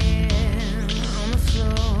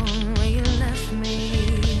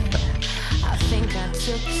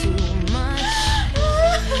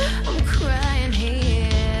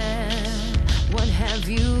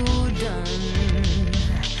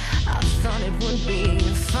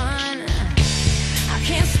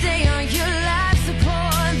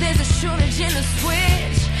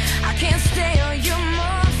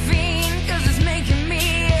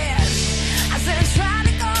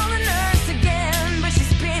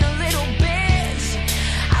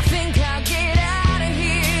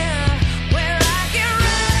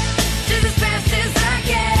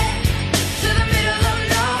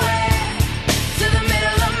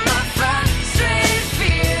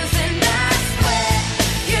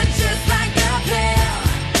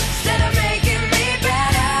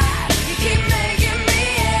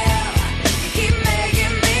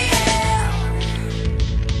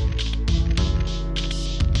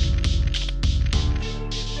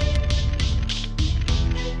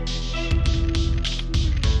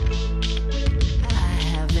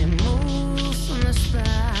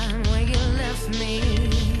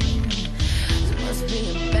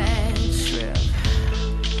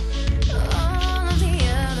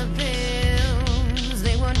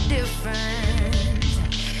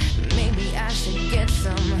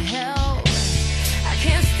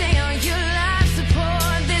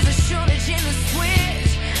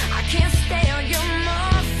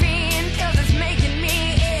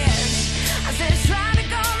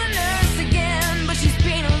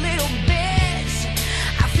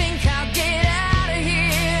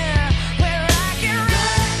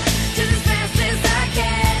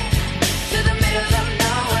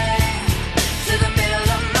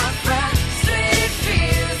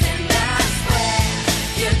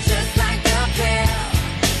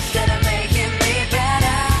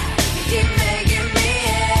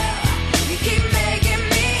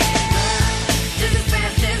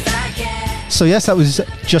 So yes, that was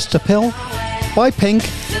Just a Pill by Pink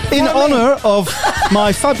in honour of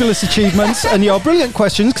my fabulous achievements and your brilliant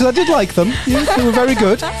questions, because I did like them. They were very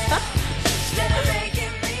good.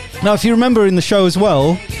 Now, if you remember in the show as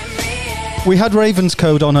well, we had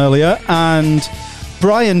Ravenscode on earlier, and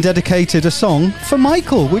Brian dedicated a song for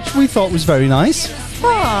Michael, which we thought was very nice.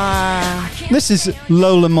 This is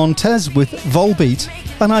Lola Montez with Volbeat,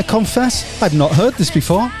 and I confess I've not heard this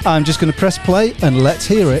before. I'm just going to press play and let's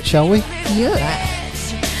hear it, shall we? Yeah.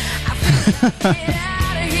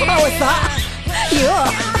 What was that?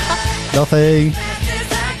 Yeah. Nothing.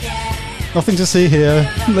 Nothing to see here.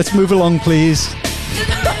 Let's move along, please.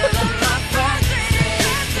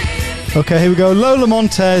 Okay, here we go. Lola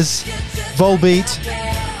Montez, Volbeat.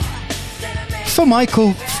 For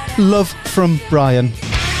Michael, love from Brian.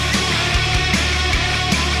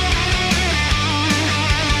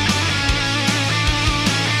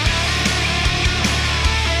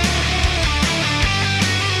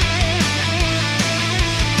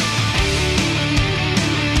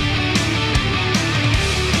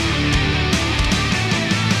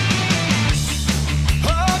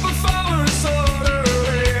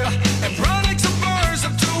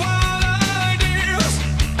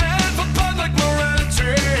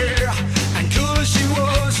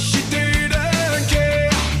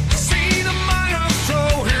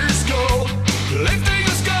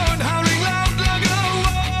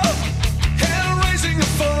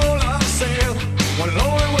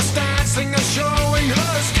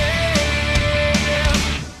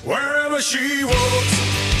 She walks,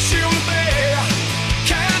 she'll be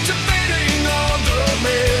captivating all the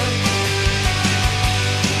men.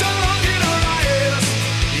 Don't look in her eyes,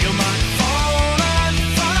 you might fall and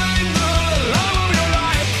find the love of your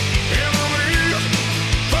life in a real,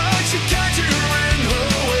 but she catch you in her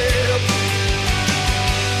web.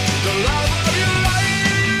 The love of your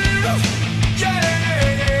life, yeah.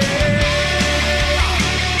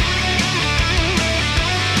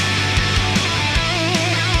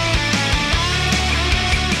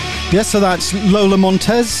 Yes, so that's Lola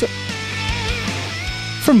Montez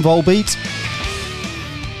from Volbeat,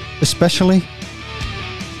 especially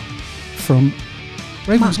from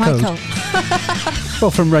Ravenscode. Well,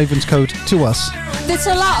 from Ravenscode to us. There's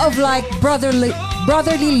a lot of like brotherly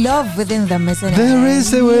love within them, isn't it? There is.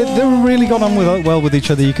 They were really got on well with each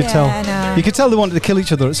other. You could tell. I know. You could tell they wanted to kill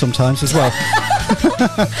each other at some times as well.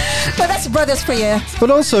 But that's brothers for you.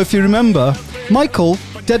 But also, if you remember, Michael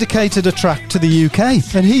dedicated a track to the UK,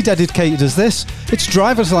 and he dedicated us this. It's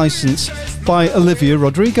Driver's License by Olivia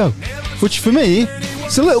Rodrigo, which for me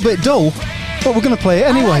is a little bit dull, but we're going to play it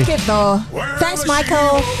anyway. I like it though. Thanks,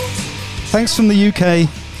 Michael. Thanks from the UK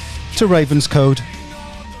to Ravenscode.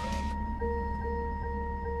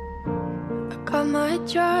 Got my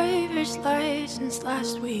driver's license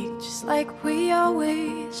last week, just like we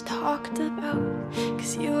always talked about.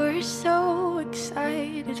 Cause you were so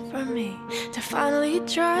excited for me to finally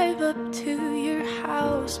drive up to your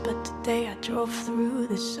house. But today I drove through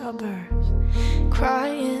the suburbs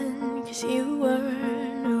crying cause you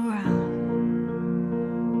weren't around.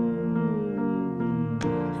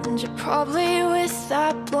 And you're probably with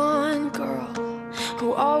that blonde girl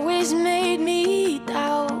who always made me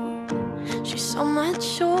doubt. She's so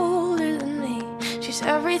much older than me. She's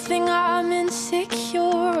everything I'm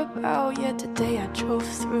insecure about. Yet today I drove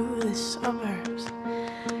through the suburbs.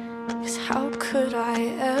 Cause how could I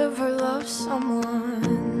ever love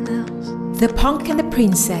someone else? The Punk and the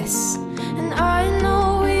Princess. And I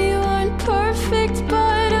know we weren't perfect,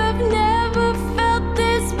 but I've never felt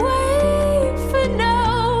this way for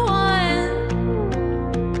no one.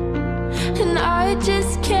 And I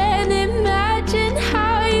just can't imagine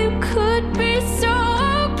how you could be so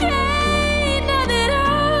okay now that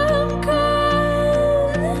I'm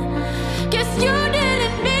gone. Guess you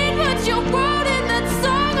didn't mean what you wrote in that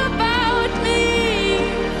song about me.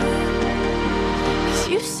 Cause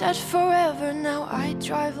you said forever, now I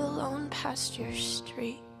drive alone past your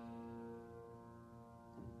street.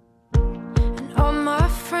 And all my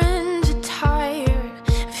friends are tired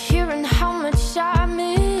of hearing how much I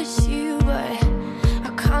miss you, but I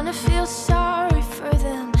kinda feel sorry for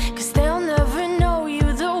them, cause they'll never know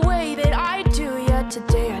you the way that I do. Yet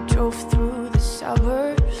today I drove through the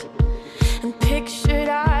suburbs and pictured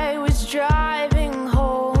I was driving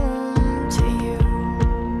home to you.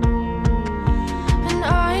 And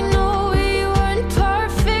I know we weren't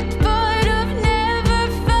perfect, but I've never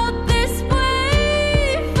felt this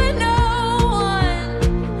way for no one.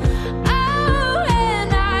 Oh,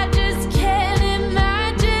 and I just can't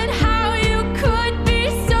imagine how you could be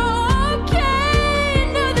so okay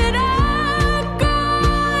now that I'm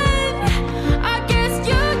gone. I guess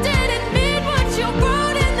you didn't mean what you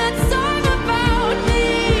wrote in that song about me.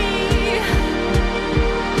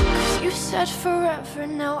 Cause you said forever,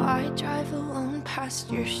 now I drive alone past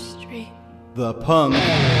your street. The Punk.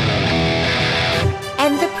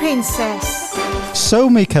 And the Princess. So,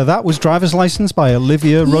 Mika, that was Driver's License by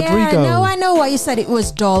Olivia Rodrigo. Yeah, no, I know why you said it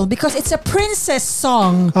was dull, because it's a princess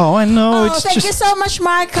song. Oh, I know. Oh, it's thank just... you so much,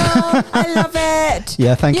 Michael. I love it.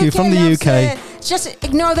 Yeah, thank you. From the loves UK. it. Just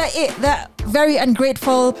ignore that very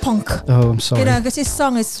ungrateful punk. Oh, I'm sorry. You know, because his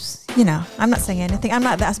song is, you know, I'm not saying anything. I'm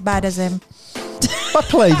not as bad as him. I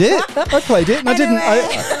played it. And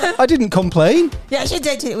I didn't complain. Yeah, she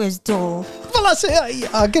did. It was dull. Well, that's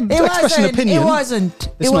it. I can express an opinion. It wasn't. It's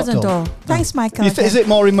It not wasn't dull. dull. Thanks, Michael. Is it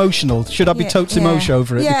more emotional? Should I be totes emotion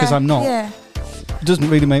over it? Because I'm not. Yeah. It doesn't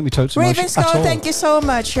really make me totes emotion at all. Ravenscode, thank you so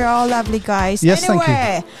much. You're all lovely guys. Yes, anyway,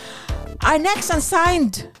 thank our next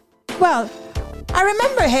unsigned. Well, I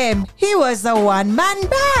remember him. He was a one-man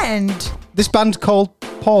band. This band called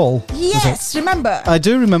Paul. Yes, remember. I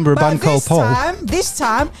do remember a band called Paul. This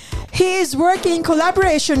time, he is working in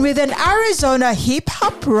collaboration with an Arizona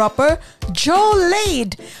hip-hop rapper, Joe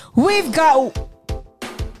Lade. We've got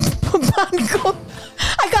a band called...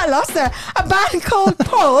 I got lost there. A band called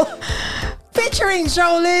Paul, featuring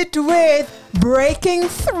Joe Lade with Breaking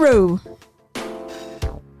Through.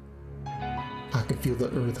 I can feel the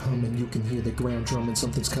earth humming, you can hear the ground drumming.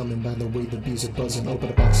 Something's coming by the way the bees are buzzing. Open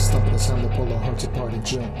the box, stumping, it's time to pull our hearts apart and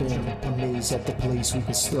jump in. Amazed at the place we've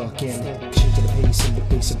been stuck in. Changing the pace in the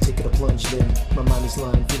bass and taking a plunge then. My mind is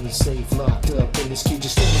lying, feeling safe, locked up in this cage.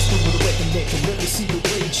 Just storming through with a weapon that can never see the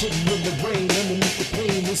rage. Hidden in the rain, underneath the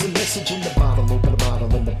pain. There's a message in the bottle, open the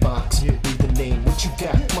bottle in the box. Read the name, what you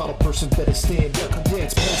got? Model person, better stand up.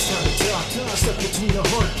 Dance past time to talk. Stuck between a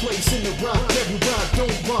hard place and a rock. Every rock,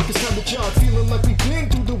 don't rock, it's time to jog. Feeling like we been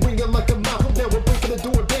through the ringer like a mop. Now we're breaking the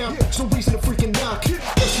door down. There's no reason to freaking knock.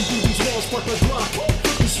 Busting through these walls, spark like rock.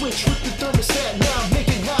 Flip the switch, rip the thermostat. Now make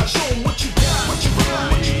it hot. Show 'em what you got. What you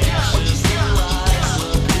got. What you got. What you got.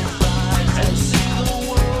 And see the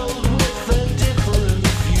world with a different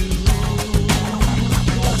view.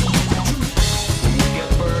 We get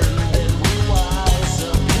burned and we wise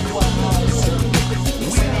up. We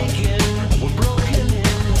weaken, we're broken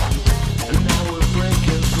in, and now we're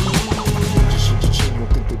breaking through.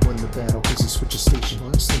 Won't think they won the battle, cause they switch a station.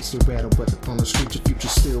 Snakes to rattle, but on the screech, the future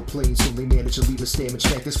still plain. So they manage to leave us damaged.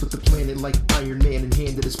 Back this with the planet like Iron Man in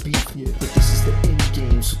hand of this beef. Yeah. But this is the end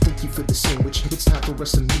game, so thank you for the sandwich. It's time for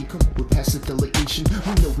us to meet. We're past the delegation,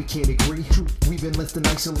 we know we can't agree. We've been left in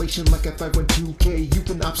isolation like a 512K. You've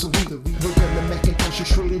been obsolete. We're gonna Macintosh you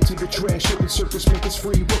straight into the trash. Open surface, make us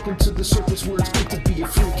free. Welcome to the surface where it's good to be a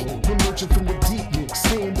freak. Emerging from the deep,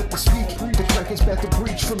 stand up to speak. The crack is back to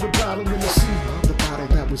breach from the bottom in the sea. The bottle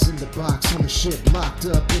that was in the box on the ship, locked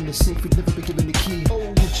up in the safe, we'd never been given the key. Oh,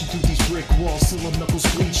 what you do these brick walls till our knuckles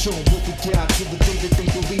bleed. Show 'em what we got till the day that they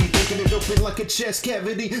believe. Breaking it open like a chest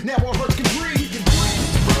cavity. Now our hearts can breathe.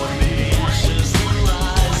 From the ashes we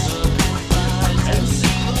rise up and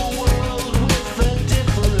see the world with a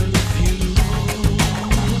different view.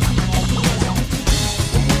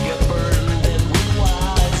 We get burned and we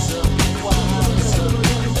wise up.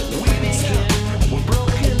 We begin, we're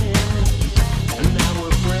broken in, and now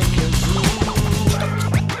we're breaking through.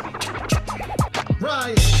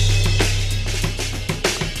 Rise.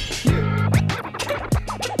 Yeah.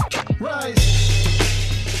 Rise.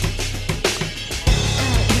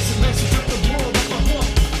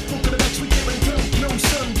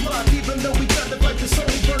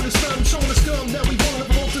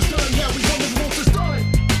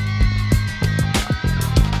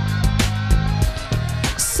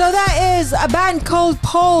 So that is a band called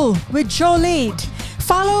Paul with Joe Lade.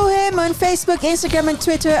 Follow him on Facebook, Instagram, and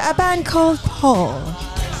Twitter. A band called Paul.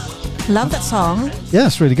 Love that song. Yeah,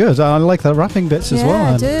 it's really good. I like the rapping bits as well.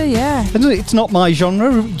 Yeah, I do, yeah. And it's not my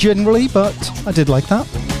genre generally, but I did like that.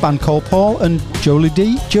 Band called Paul and Jolie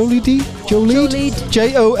D. Jolid.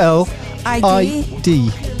 J-O-L-I-D.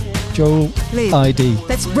 Jolid.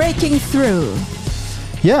 That's Breaking Through.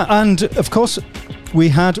 Yeah, and of course, we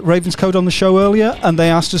had Ravenscode on the show earlier, and they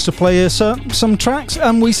asked us to play some tracks,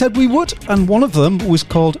 and we said we would. And one of them was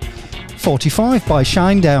called 45 by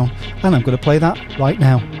Shinedown, and I'm going to play that right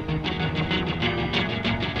now.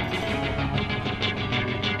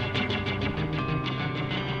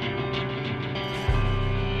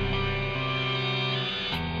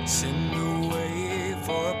 Send away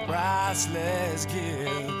for a priceless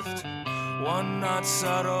gift. One not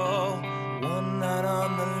subtle, one not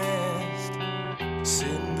on the list.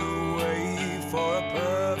 Send away for a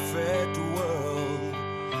perfect world.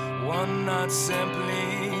 One not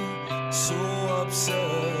simply so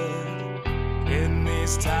absurd. In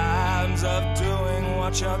these times of doing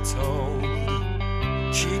what you're told,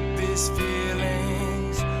 keep these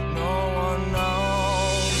feelings no one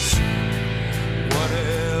knows.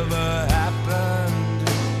 Whatever happened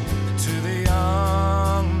to the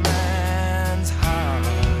young man's heart,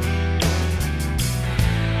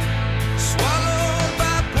 swallowed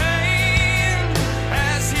by pain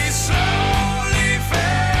as he slowly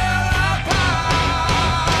fell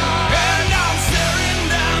apart. And I'm staring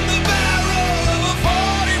down the barrel of a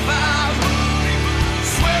 45,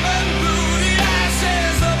 swimming through the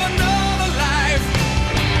ashes of another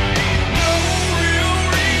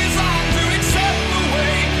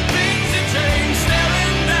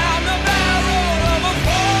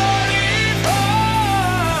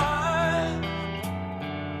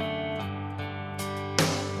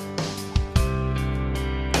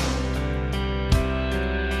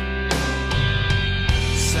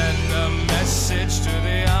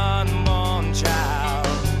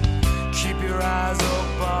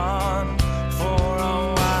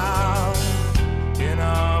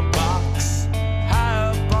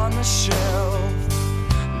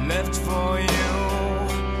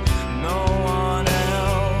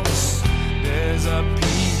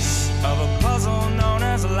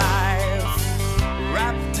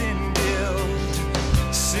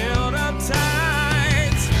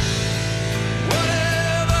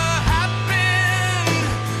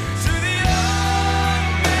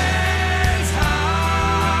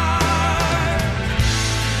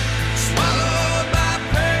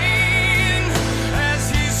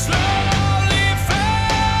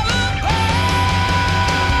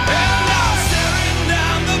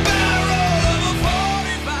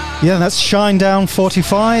Yeah, that's Shinedown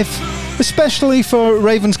 45, especially for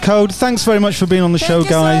Ravenscode. Thanks very much for being on the show,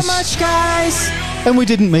 guys. Thank you so much, guys. And we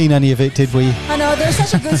didn't mean any of it, did we? I know, they're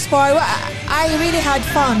such a good sport. I really had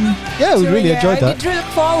fun. Yeah, we really enjoyed I that. did look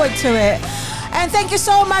forward to it. And thank you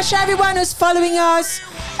so much, everyone who's following us.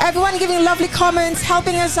 Everyone giving lovely comments,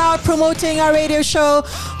 helping us out, promoting our radio show.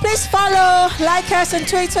 Please follow, like us on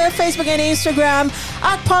Twitter, Facebook, and Instagram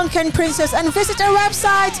at Punk and Princess, and visit our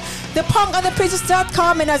website,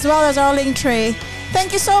 thepunkandtheprincess.com, and as well as our link tree.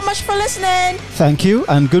 Thank you so much for listening. Thank you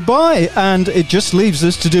and goodbye. And it just leaves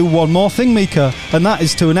us to do one more thing, Mika, and that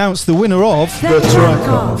is to announce the winner of The Track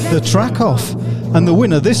Off. The Track Off. And the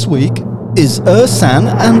winner this week is Ihrsan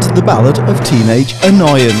and the Ballad of Teenage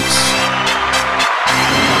Annoyance.